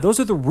 yeah, those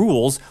are the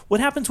rules. What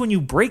happens when you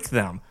break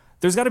them?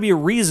 There's got to be a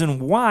reason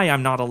why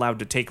I'm not allowed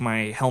to take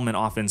my helmet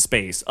off in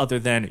space, other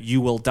than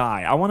you will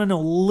die. I want to know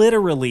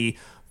literally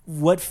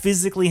what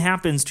physically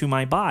happens to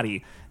my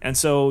body. And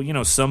so, you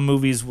know, some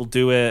movies will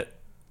do it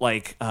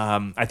like,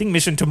 I think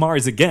Mission to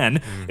Mars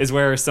again is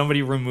where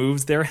somebody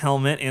removes their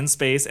helmet in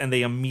space and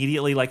they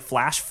immediately like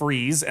flash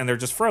freeze and they're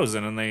just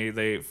frozen and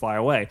they fly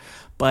away.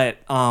 But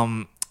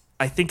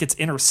I think it's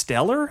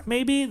Interstellar,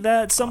 maybe,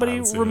 that somebody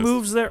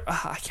removes their...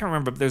 I can't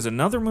remember, but there's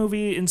another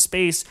movie in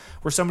space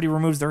where somebody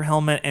removes their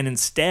helmet and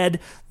instead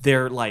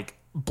their like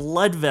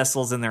blood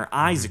vessels in their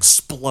eyes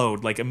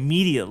explode like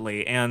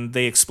immediately, and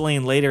they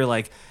explain later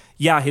like,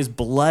 yeah, his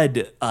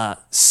blood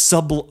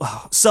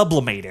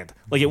sublimated.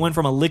 Like it went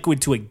from a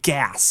liquid to a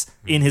gas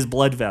in his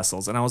blood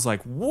vessels. And I was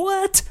like,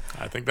 what?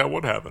 I think that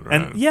would happen, right?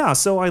 And yeah,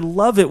 so I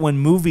love it when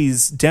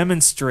movies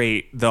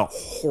demonstrate the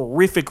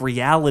horrific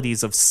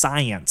realities of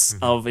science,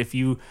 of if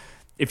you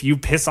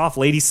piss off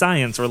Lady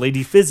Science or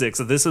Lady Physics,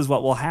 this is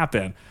what will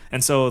happen.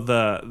 And so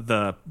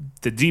the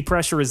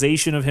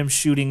depressurization of him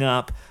shooting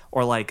up,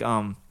 or like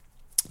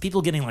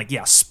people getting like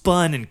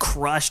spun and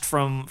crushed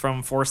from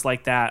force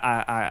like that.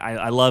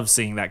 I love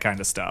seeing that kind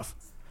of stuff.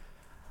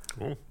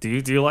 Cool. Do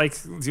you like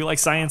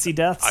sciencey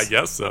deaths? I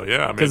guess so.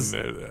 Yeah. I mean,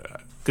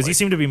 because you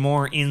seem to be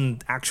more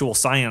in actual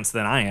science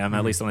than I am,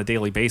 at least on a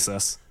daily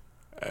basis.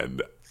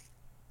 And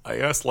I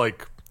guess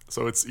like,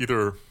 so it's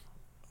either,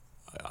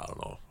 I don't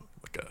know,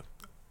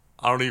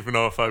 I don't even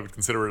know if I would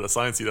consider it a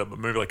sciencey death, but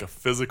maybe like a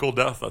physical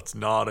death that's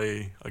not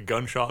a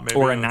gunshot, maybe,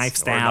 or a knife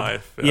stab. Or a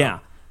knife, yeah.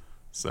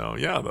 So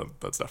yeah,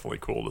 that's definitely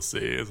cool to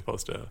see, as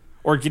opposed to,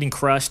 or getting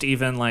crushed.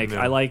 Even like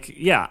I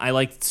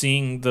like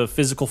seeing the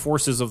physical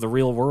forces of the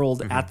real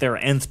world at their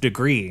nth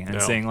degree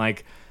and saying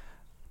like,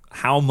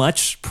 how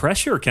much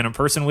pressure can a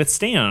person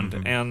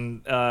withstand?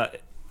 And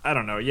I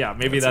don't know. Yeah,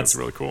 maybe that's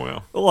really cool.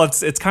 Yeah. Well,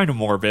 it's kind of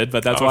morbid,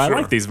 but that's why I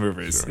like these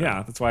movies. Sure,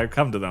 yeah, that's why I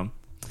come to them.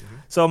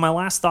 So my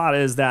last thought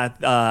is that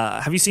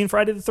have you seen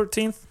Friday the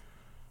 13th?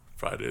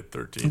 Friday the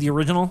 13th. The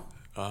original?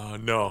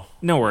 No.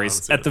 No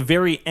worries. At the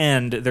very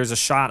end, there's a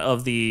shot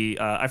of the,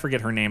 I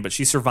forget her name, but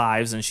she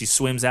survives and she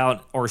swims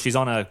out, or she's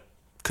on a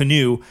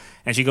canoe,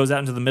 and she goes out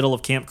into the middle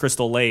of Camp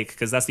Crystal Lake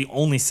because that's the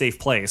only safe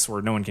place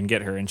where no one can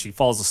get her, and she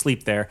falls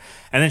asleep there.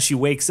 And then she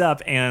wakes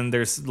up and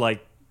there's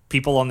like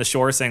people on the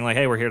shore saying like,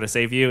 hey, we're here to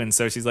save you. And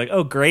so she's like,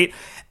 oh, great.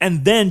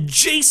 And then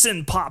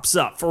Jason pops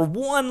up for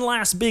one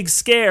last big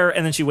scare,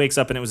 and then she wakes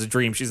up and it was a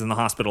dream. She's in the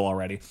hospital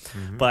already.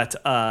 But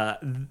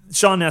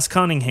Sean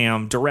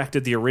Cunningham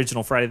directed the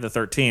original Friday the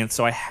 13th,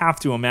 so I have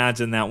to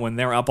imagine that when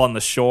they're up on the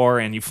shore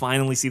and you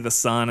finally see the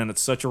sun, and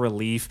it's such a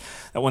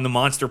relief that when the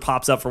monster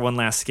pops up for one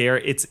last scare,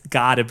 it's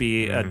got to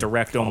be a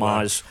direct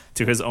homage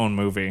to his own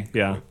movie.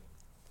 Yeah.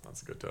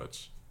 That's a good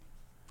touch.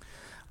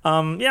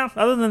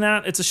 Other than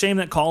that, it's a shame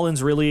that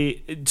Collins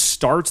really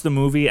starts the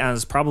movie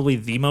as probably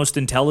the most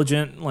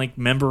intelligent like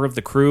member of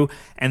the crew,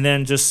 and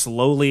then just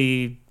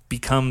slowly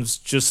becomes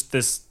just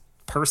this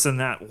person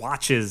that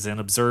watches and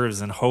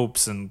observes and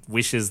hopes and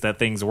wishes that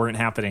things weren't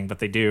happening, but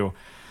they do.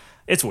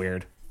 It's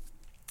weird.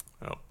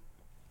 Oh.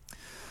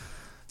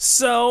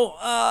 So,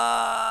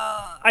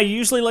 I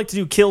usually like to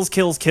do kills,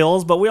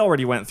 but we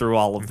already went through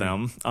all of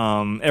them.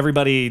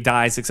 Everybody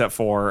dies except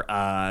for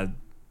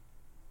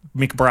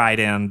McBride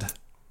and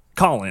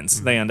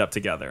Collins. They end up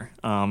together.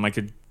 I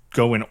could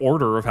go in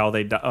order of how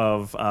they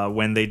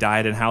when they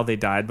died and how they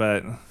died,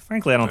 but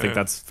frankly, I don't think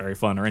that's very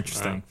fun or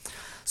interesting.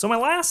 So my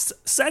last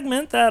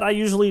segment that I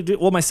usually do,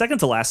 well, my second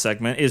to last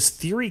segment is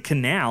Theory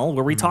Canal,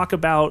 where we talk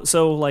about,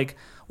 so like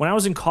when I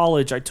was in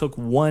college, I took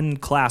one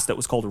class that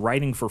was called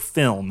Writing for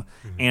Film,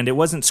 and it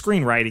wasn't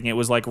screenwriting, it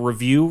was like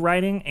review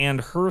writing,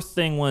 and her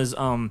thing was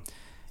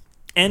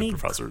any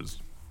professors.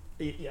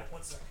 Yeah,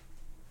 one second.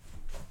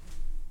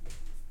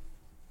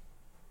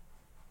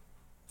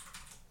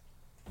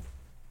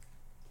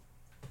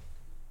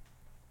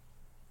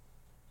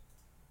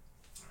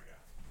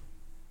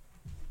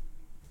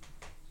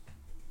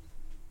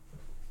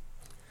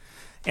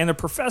 And the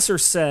professor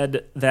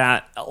said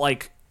that,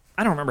 like,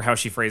 I don't remember how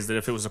she phrased it,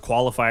 if it was a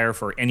qualifier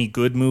for any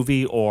good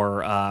movie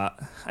or I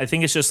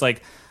think it's just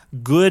like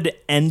good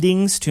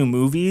endings to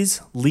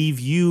movies leave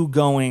you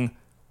going,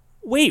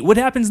 wait, what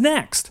happens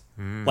next?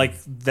 Like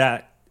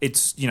that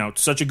it's, you know,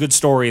 such a good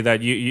story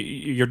that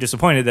you're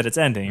disappointed that it's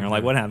ending. You're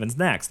like, what happens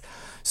next?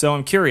 So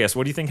I'm curious,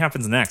 what do you think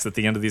happens next at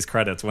the end of these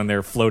credits when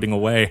they're floating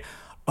away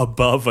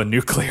above a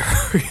nuclear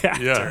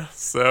reactor? Yeah,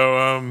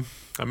 so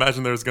I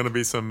imagine there's going to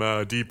be some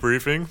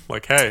debriefing,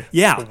 like, hey,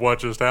 yeah, what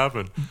just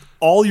happened?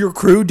 All your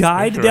crew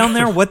died down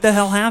there? What the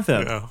hell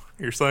happened?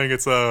 You're saying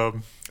it's a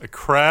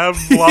crab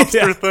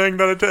lobster thing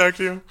that attacked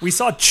you? We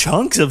saw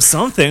chunks of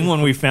something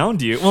when we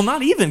found you. Well,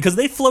 not even, because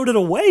they floated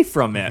away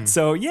from it.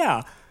 So,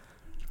 yeah.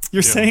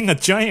 You're saying a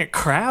giant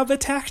crab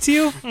attacked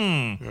you?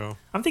 Yeah.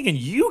 I'm thinking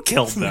you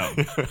killed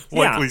them.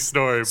 Likely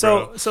story,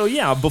 bro. So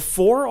yeah,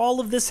 before all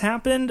of this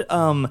happened,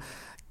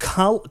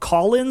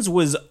 Collins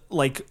was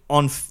like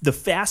on the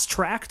fast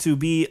track to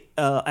be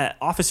at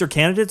officer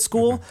candidate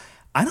school.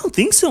 I don't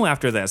think so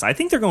after this. I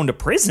think they're going to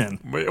prison.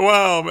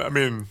 Well, I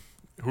mean,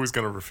 who's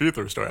going to refute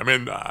their story? I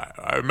mean,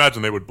 I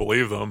imagine they would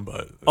believe them,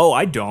 but... Oh,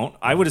 I don't.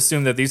 I would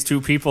assume that these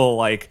two people,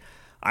 like,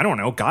 I don't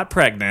know, got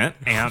pregnant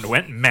and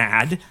went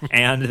mad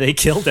and they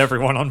killed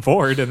everyone on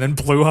board and then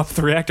blew up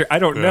the reactor. I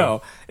don't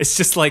know. It's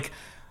just like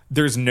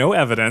there's no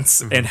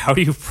evidence, and how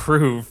do you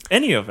prove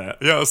any of it?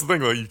 Yeah, that's the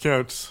thing. Like, you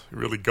can't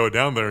really go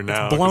down there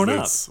now. It's blown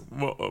up.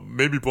 Well,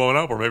 maybe blown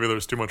up, or maybe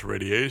there's too much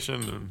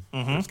radiation,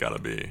 and there's got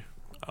to be,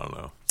 I don't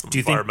know, some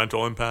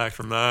environmental impact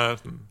from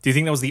that. Do you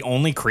think that was the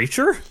only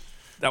creature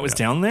that was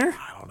down there?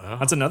 I don't know.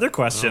 That's another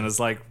question. Is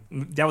like,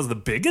 that was the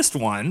biggest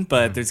one,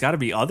 but there's got to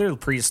be other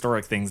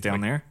prehistoric things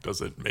down there. Does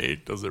it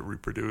mate? Does it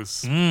reproduce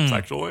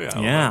sexually? I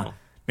don't know.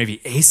 Maybe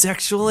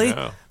asexually?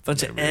 Yeah.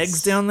 Bunch of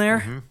eggs down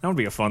there? That would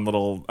be a fun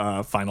little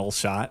final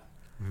shot.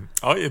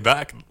 Oh, yeah,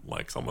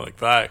 something like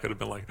that could have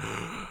been like...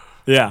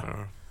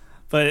 Yeah.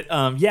 But,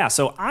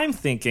 so I'm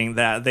thinking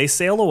that they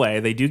sail away.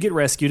 They do get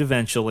rescued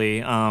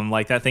eventually.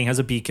 Like, that thing has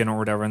a beacon or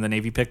whatever, and the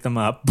Navy picked them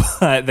up.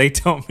 But they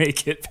don't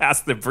make it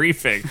past the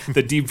briefing,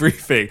 the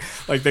debriefing.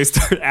 Like, they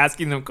start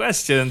asking them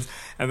questions,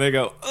 and they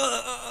go,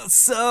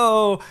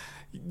 so...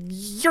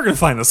 You're going to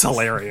find this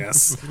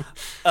hilarious.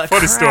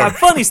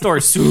 Funny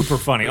story. Super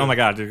funny. Oh, my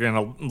God. You're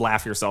going to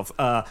laugh yourself.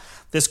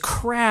 This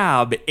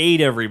crab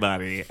ate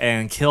everybody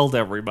and killed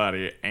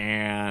everybody.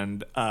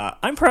 And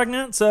I'm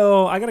pregnant,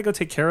 so I got to go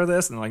take care of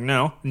this. And they're like,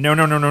 no.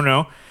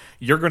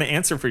 You're going to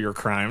answer for your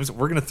crimes.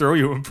 We're going to throw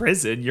you in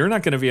prison. You're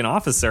not going to be an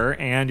officer,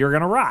 and you're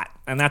going to rot.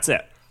 And that's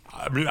it.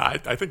 I mean, I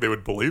think they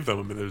would believe them.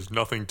 I mean, there's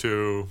nothing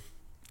to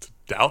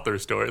doubt their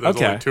story.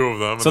 There's only two of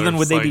them. And so then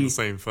would they be the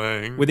same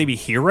thing? Would they be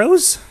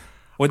heroes?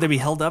 Would they be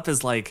held up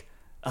as like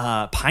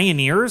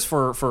pioneers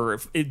for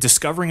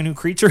discovering a new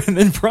creature and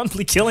then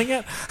promptly killing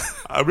it?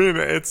 I mean,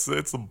 it's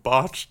a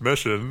botched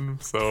mission,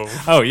 so...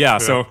 Oh, yeah,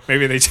 so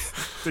maybe they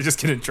just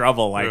get in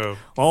trouble. Like,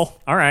 well,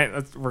 all right,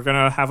 we're going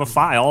to have a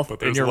file but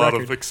there's in your a lot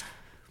record. of,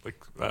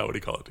 what do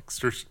you call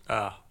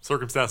it?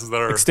 Circumstances that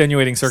are...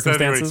 Extenuating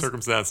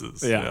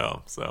circumstances? Yeah.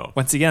 So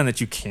once again,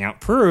 that you can't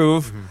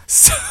prove.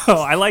 So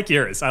I like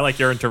yours. I like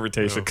your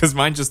interpretation, because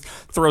mine just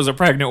throws a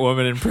pregnant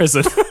woman in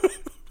prison.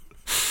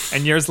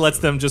 And yours lets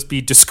them just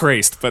be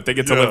disgraced, but they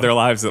get to live their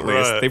lives at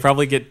least. They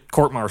probably get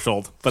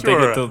court-martialed, but they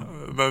get to...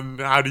 Then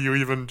how do you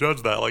even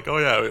judge that? Like, oh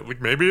yeah,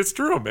 maybe it's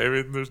true.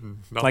 Maybe there's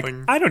nothing...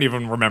 Like, I don't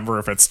even remember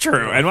if it's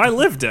true, and I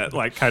lived it,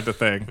 like, kind of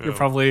thing. You're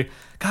probably...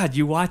 God,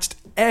 you watched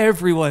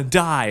everyone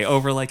die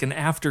over, like, an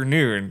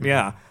afternoon.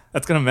 Yeah,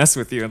 that's going to mess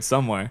with you in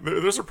some way.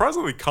 They're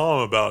surprisingly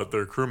calm about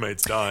their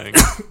crewmates dying.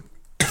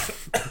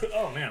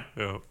 Oh, man.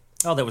 Yeah.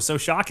 Oh, that was so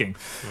shocking.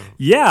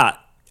 Yeah.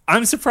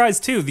 I'm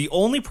surprised, too. The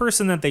only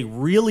person that they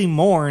really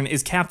mourn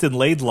is Captain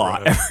Laidlaw.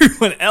 Right.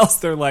 Everyone else,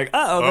 they're like,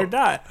 they're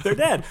dead. They're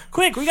dead.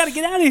 Quick, we got to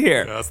get out of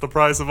here. Yeah, that's the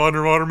price of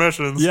underwater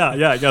missions. Yeah,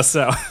 I guess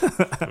so.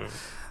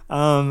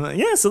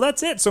 So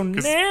that's it. So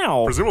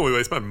now... Presumably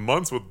they spent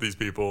months with these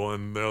people,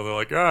 and they're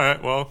like, all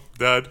right, well,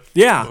 dead.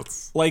 Yeah,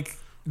 like,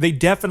 they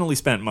definitely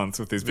spent months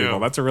with these people. Yeah.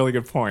 That's a really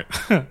good point.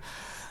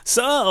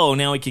 So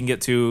now we can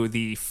get to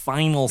the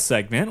final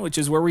segment, which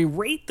is where we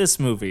rate this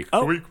movie.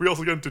 Oh, can we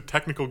also get into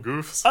technical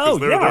goofs? Oh,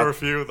 there are a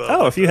few.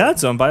 If you had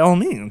some, by all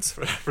means.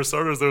 For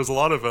starters, there's a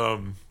lot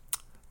of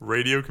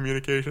radio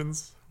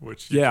communications,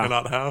 which you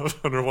cannot have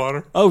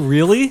underwater. Oh,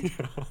 really?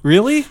 Yeah.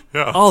 Really?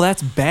 Yeah. Oh,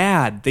 that's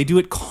bad. They do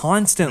it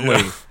constantly.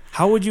 Yeah.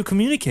 How would you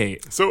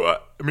communicate? So,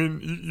 I mean,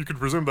 you could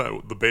presume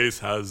that the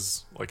base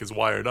is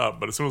wired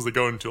up, but as soon as they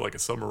go into like a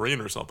submarine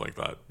or something like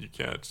that, you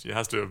can't. You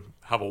have to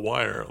have a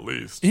wire at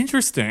least.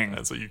 Interesting.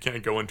 And so you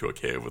can't go into a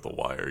cave with a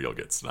wire. You'll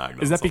get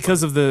snagged. Is that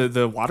because of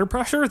the water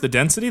pressure, the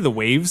density, the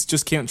waves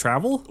just can't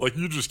travel? Like,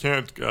 you just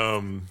can't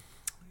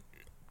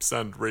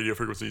send radio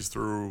frequencies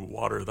through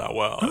water that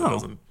well. Oh. It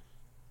doesn't.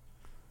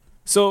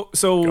 So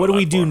what do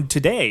we do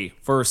today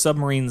for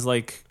submarines?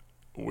 Like,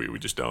 we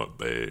just don't.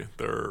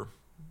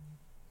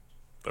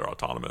 They're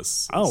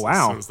autonomous. Oh,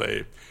 wow. As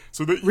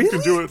soon as you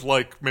can do it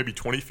like maybe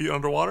 20 feet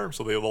underwater,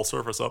 so they'll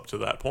surface up to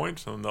that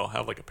point, and they'll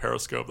have like a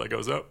periscope that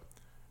goes up,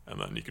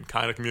 and then you can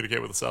kind of communicate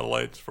with the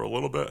satellite for a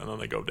little bit, and then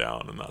they go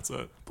down, and that's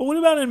it. But what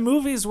about in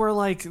movies where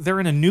like they're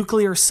in a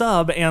nuclear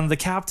sub and the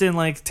captain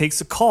like takes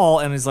a call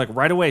and is like,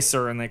 right away,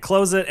 sir, and they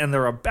close it and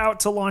they're about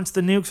to launch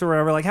the nukes or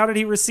whatever? Like, how did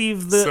he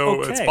receive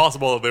the It's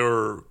possible that they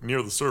were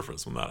near the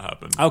surface when that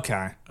happened.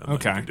 Okay. You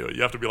can do it.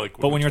 You have to be like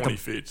within 20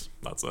 feet.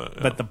 That's it.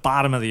 Yeah. But the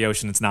bottom of the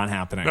ocean, it's not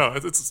happening. No,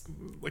 it's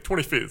like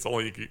 20 feet. It's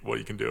only what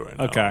you can do right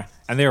now. Okay.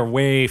 And they're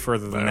way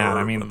further than that.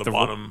 I mean,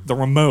 the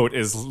remote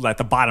is at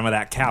the bottom of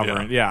that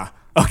cavern. Yeah.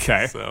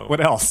 Okay. So, what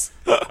else?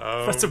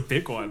 That's a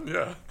big one.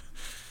 Yeah.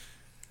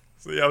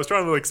 So yeah, I was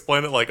trying to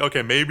explain it like,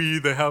 okay, maybe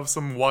they have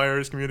some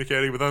wires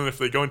communicating, but then if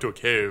they go into a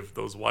cave,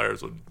 those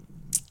wires would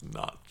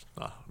not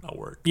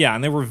work. Yeah,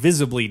 and they were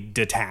visibly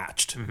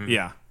detached.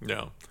 Yeah.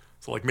 Yeah.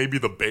 So like maybe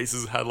the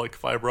bases had like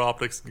fiber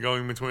optics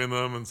going between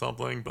them and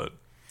something, but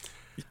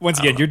Once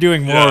again, you're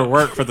doing more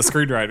work for the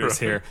screenwriters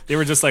here. They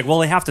were just like, well,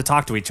 they have to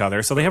talk to each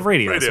other, so they have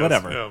radios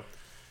whatever.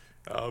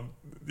 Yeah.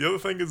 The other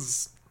thing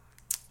is,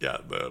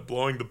 the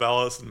blowing the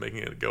ballast and making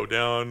it go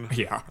down.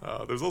 Yeah.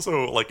 There's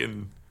also like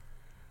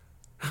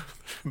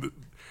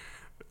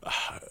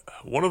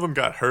one of them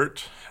got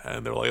hurt,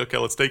 and they're like, okay,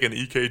 let's take an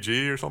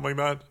EKG or something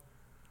like that.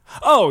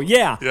 Oh,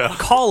 yeah. Yeah.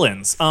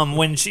 Collins,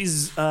 when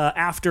she's,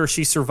 after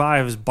she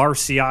survives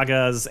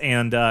Barciaga's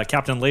and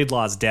Captain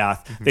Laidlaw's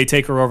death, they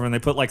take her over and they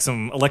put, like,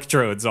 some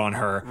electrodes on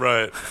her.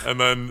 Right. And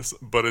then,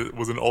 but it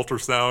was an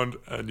ultrasound,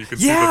 and you can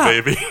see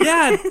the baby.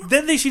 Yeah.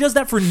 Then she does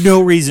that for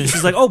no reason.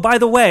 She's like, oh, by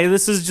the way,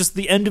 this is just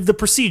the end of the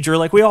procedure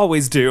like we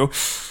always do.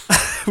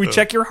 We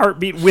check your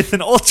heartbeat with an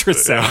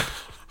ultrasound.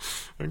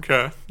 Yeah.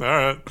 Okay. All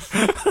right.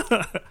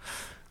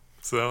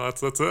 So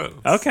that's it.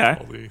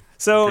 Okay.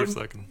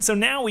 So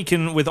now we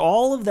can, with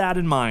all of that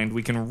in mind,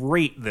 we can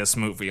rate this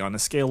movie on a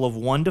scale of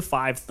 1 to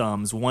 5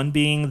 thumbs, 1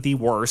 being the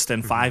worst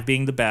and 5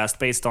 being the best,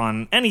 based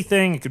on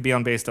anything. It could be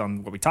based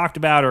on what we talked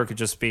about, or it could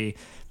just be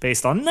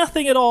based on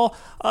nothing at all.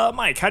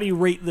 Mike, how do you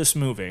rate this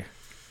movie?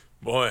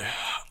 Boy,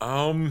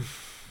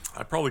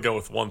 I'd probably go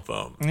with 1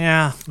 thumb.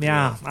 Yeah.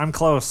 I'm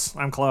close. Do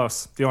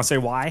you want to say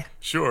why?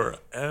 Sure.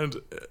 And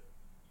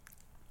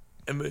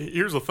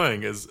here's the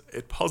thing: is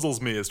it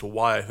puzzles me as to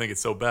why I think it's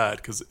so bad,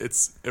 because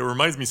it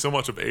reminds me so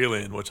much of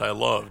Alien, which I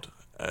loved,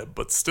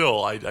 but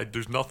still,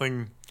 there's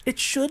nothing. It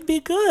should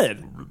be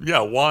good. Yeah,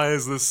 why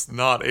is this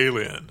not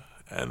Alien?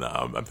 And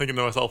I'm thinking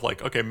to myself,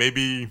 like, okay,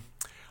 maybe.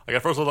 Like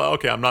at first I thought,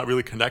 okay, I'm not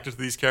really connected to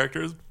these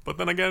characters, but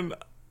then again,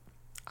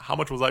 how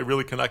much was I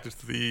really connected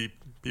to the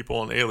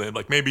people in Alien?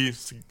 Like maybe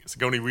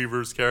Sigourney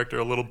Weaver's character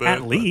a little bit,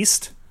 at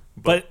least.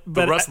 But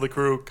the rest of the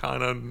crew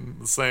kind of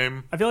the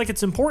same. I feel like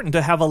it's important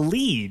to have a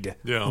lead.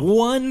 Yeah.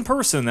 One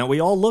person that we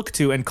all look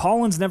to, and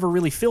Collins never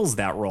really fills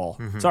that role.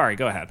 Sorry,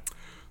 go ahead.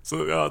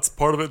 So that's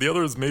part of it. The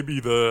other is maybe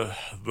the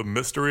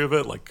mystery of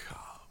it. Like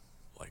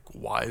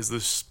why is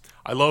this?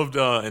 I loved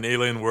an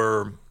Alien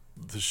where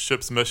the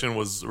ship's mission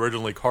was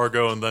originally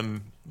cargo, and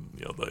then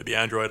the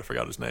android, I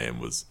forgot his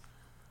name,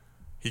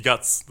 he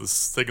got the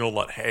signal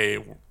that, hey,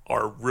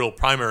 our real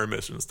primary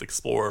mission is to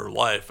explore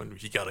life,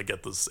 and you got to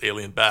get this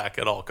alien back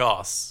at all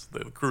costs.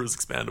 The crew is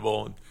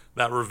expandable, and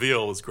that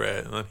reveal was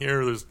great. And then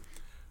here, there's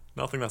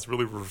nothing that's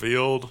really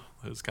revealed.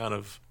 It's kind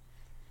of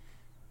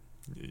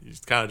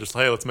just,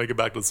 hey, let's make it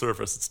back to the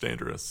surface. It's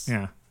dangerous.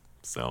 Yeah.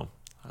 So,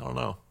 I don't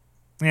know.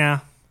 Yeah.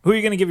 Who are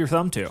you going to give your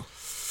thumb to?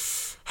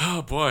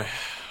 Oh, boy.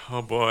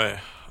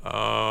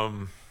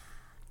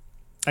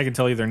 I can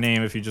tell you their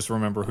name if you just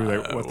remember what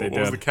they did.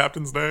 What was the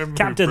captain's name?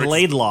 Captain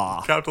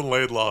Laidlaw. Captain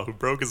Laidlaw, who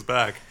broke his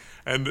back.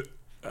 And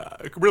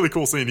a really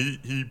cool scene.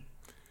 He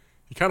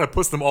kind of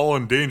puts them all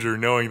in danger,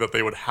 knowing that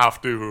they would have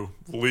to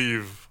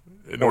leave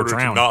in order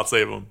to not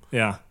save him.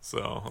 Yeah.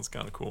 So that's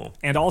kind of cool.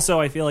 And also,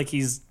 I feel like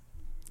he's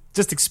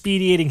just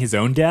expediting his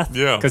own death.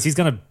 Yeah. Because he's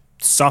going to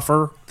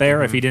suffer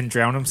there if he didn't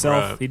drown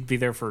himself. Right. He'd be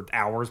there for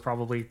hours,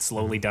 probably,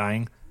 slowly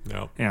dying.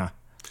 Yeah. Yeah.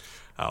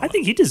 I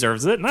think he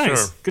deserves it. Nice.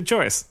 Sure. Good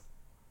choice.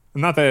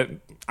 Not that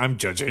I'm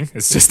judging.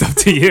 It's just up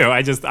to you.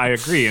 I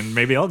agree, and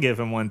maybe I'll give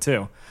him 1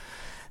 too.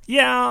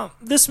 Yeah,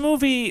 this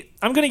movie,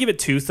 I'm going to give it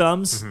 2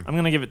 thumbs. I'm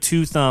going to give it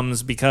 2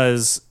 thumbs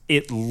because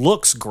it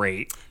looks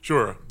great.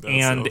 Sure.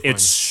 And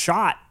it's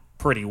shot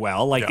pretty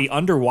well. Like, the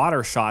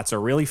underwater shots are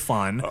really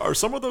fun. Are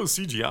some of those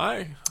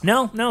CGI?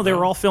 No, they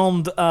were all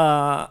filmed...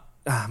 man,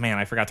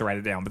 I forgot to write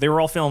it down. But they were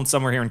all filmed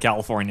somewhere here in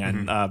California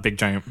in Big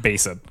Giant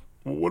Basin.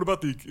 What about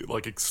the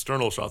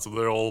external shots? Are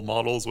they all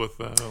models with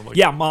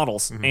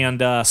models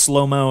and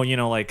slow-mo,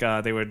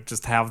 they would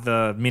just have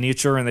the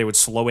miniature and they would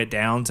slow it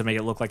down to make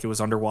it look like it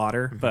was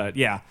underwater. But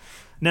yeah,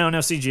 no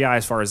CGI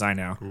as far as I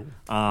know.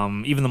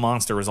 Cool. Even the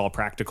monster was all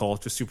practical,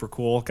 just super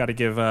cool. Got to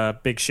give a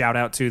big shout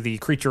out to the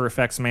creature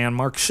effects man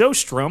Mark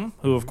Sjostrom,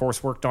 who of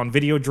course worked on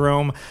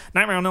Videodrome,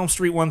 Nightmare on Elm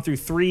Street 1 through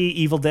 3,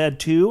 Evil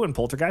Dead 2, and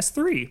Poltergeist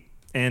 3,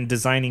 and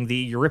designing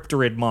the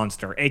Eurypterid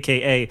monster,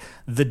 aka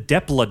the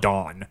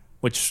Diplodon,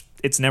 which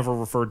it's never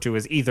referred to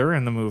as either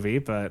in the movie,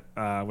 but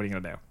what are you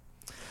going to do?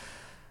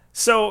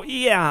 So,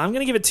 yeah, I'm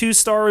going to give it 2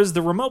 stars.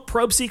 The remote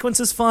probe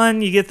sequence is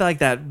fun. You get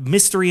that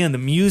mystery and the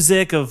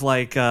music of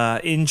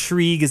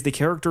intrigue as the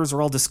characters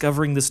are all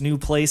discovering this new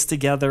place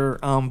together.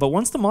 But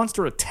once the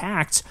monster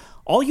attacks,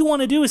 all you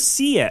want to do is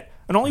see it.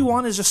 And all you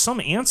want is just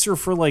some answer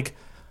for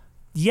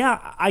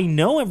yeah, I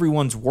know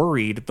everyone's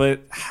worried,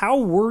 but how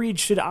worried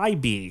should I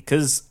be?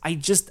 Because I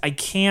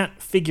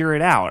can't figure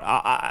it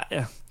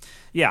out.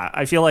 Yeah,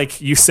 I feel like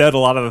you said a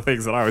lot of the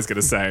things that I was going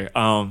to say.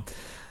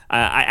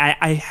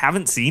 I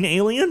haven't seen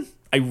Alien.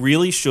 I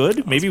really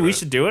should. Maybe we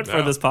should do it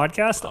for this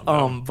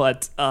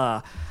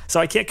podcast. So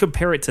I can't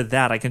compare it to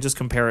that. I can just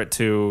compare it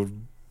to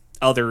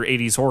other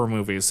 80s horror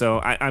movies. So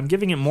I'm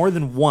giving it more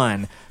than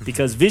one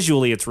because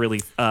visually it's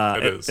really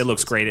it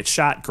looks great. It's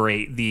shot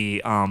great.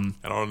 The and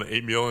on an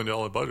 $8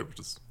 million budget, which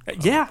is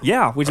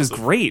which is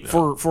great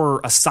for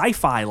a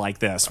sci-fi like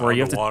this where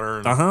you have to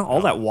water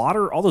that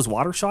water, all those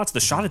water shots. The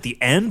shot at the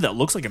end that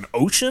looks like an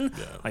ocean,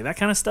 like that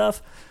kind of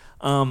stuff.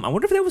 I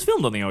wonder if that was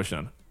filmed on the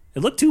ocean. It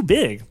looked too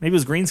big. Maybe it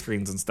was green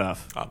screens and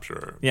stuff. I'm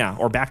sure. Yeah,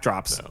 or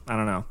backdrops. Yeah. I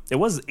don't know. It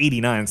was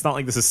 89. It's not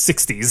like this is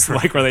 60s,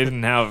 like where they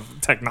didn't have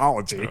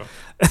technology. Yeah.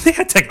 They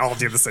had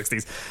technology in the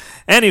 60s.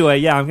 Anyway,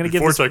 yeah, I'm going to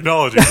give this... Before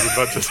technology was a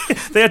bunch of...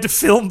 They had to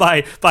film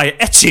by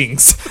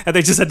etchings, and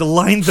they just had to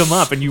line them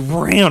up, and you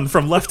ran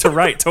from left to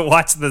right to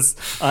watch this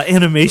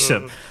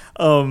animation.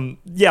 So I'm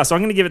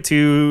going to give it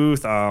 2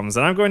 thumbs,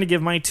 and I'm going to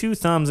give my 2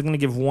 thumbs. I'm going to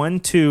give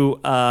one to...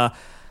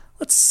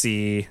 let's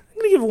see...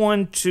 I'm going to give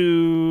one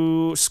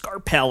to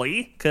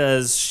Scarpelli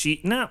because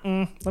she... let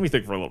me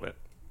think for a little bit.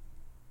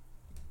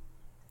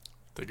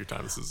 Take your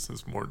time. This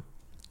is more...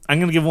 I'm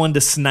going to give one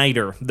to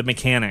Snyder, the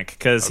mechanic,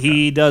 because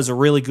he does a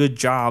really good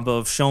job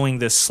of showing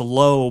this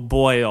slow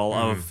boil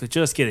of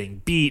just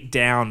getting beat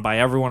down by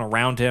everyone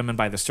around him and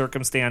by the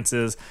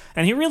circumstances.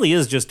 And he really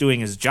is just doing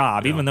his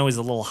job, even though he's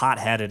a little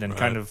hot-headed and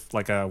kind of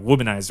like a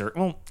womanizer.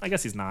 Well, I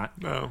guess he's not.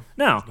 No.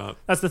 Not.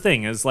 That's the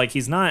thing, is like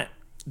he's not...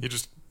 He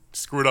just...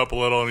 screwed up a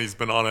little, and he's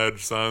been on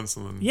edge since,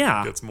 and then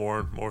gets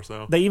more and more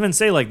so. They even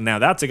say, like, now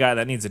that's a guy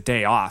that needs a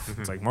day off.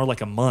 It's like more like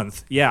a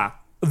month. Yeah.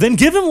 Then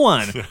give him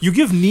one. You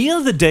give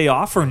Nia the day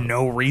off for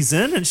no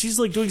reason, and she's,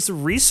 like, doing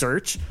some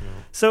research.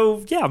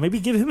 So, maybe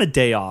give him a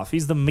day off.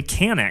 He's the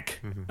mechanic.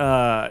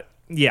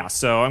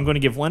 So I'm going to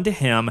give one to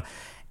him,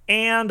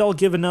 and I'll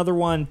give another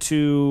one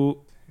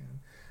to...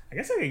 I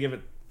guess I'm going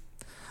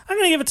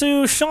to give it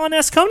to Sean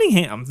S.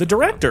 Cunningham, the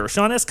director,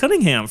 Sean S.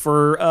 Cunningham,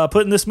 for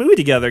putting this movie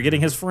together,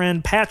 getting his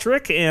friend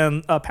Patrick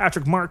and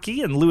Patrick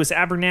Markey and Louis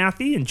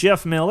Abernathy and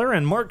Jeff Miller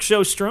and Mark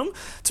Shostrom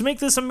to make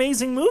this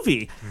amazing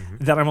movie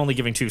that I'm only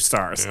giving 2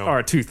 stars,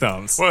 or 2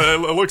 thumbs.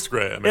 Well, it looks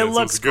great. I mean, it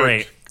looks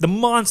great. The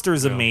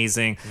monster's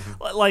amazing.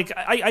 Like,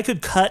 I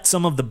could cut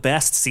some of the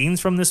best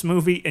scenes from this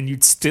movie, and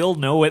you'd still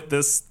know what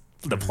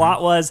the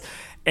plot was,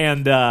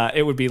 and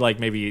it would be like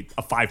maybe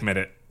a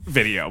 5-minute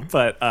video,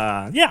 but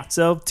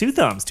so 2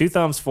 thumbs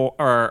for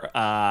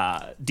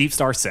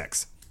DeepStar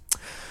 6,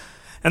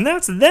 and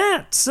that's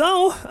that.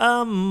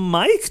 So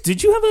Mike,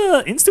 did you have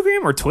a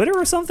Instagram or Twitter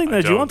or something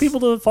that you want people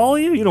to follow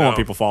you? You don't want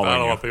people following you. I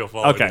don't want people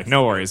following Okay,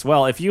 no worries.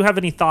 Well, if you have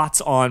any thoughts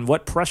on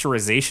what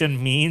pressurization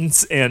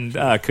means and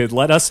could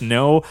let us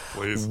know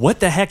what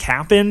the heck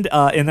happened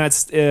in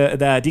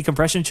that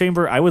decompression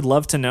chamber, I would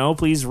love to know.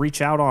 Please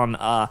reach out on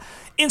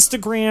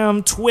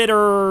Instagram,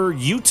 Twitter,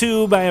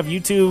 YouTube. I have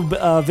YouTube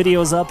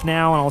videos up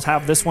now, and I'll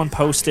have this one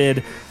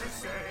posted.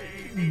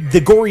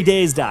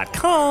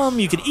 thegorydays.com.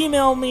 You can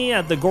email me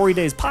at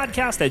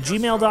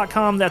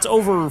thegorydayspodcast@gmail.com. That's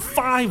over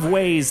 5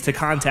 ways to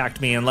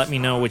contact me and let me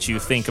know what you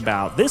think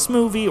about this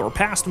movie or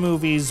past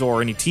movies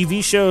or any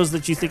TV shows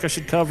that you think I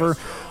should cover,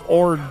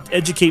 or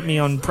educate me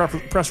on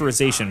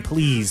pressurization.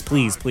 Please.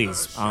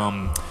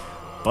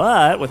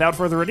 But without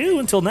further ado,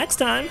 until next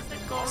time,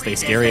 stay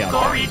scary out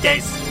there. Gory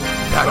Days.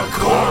 The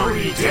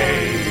Gory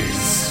Days.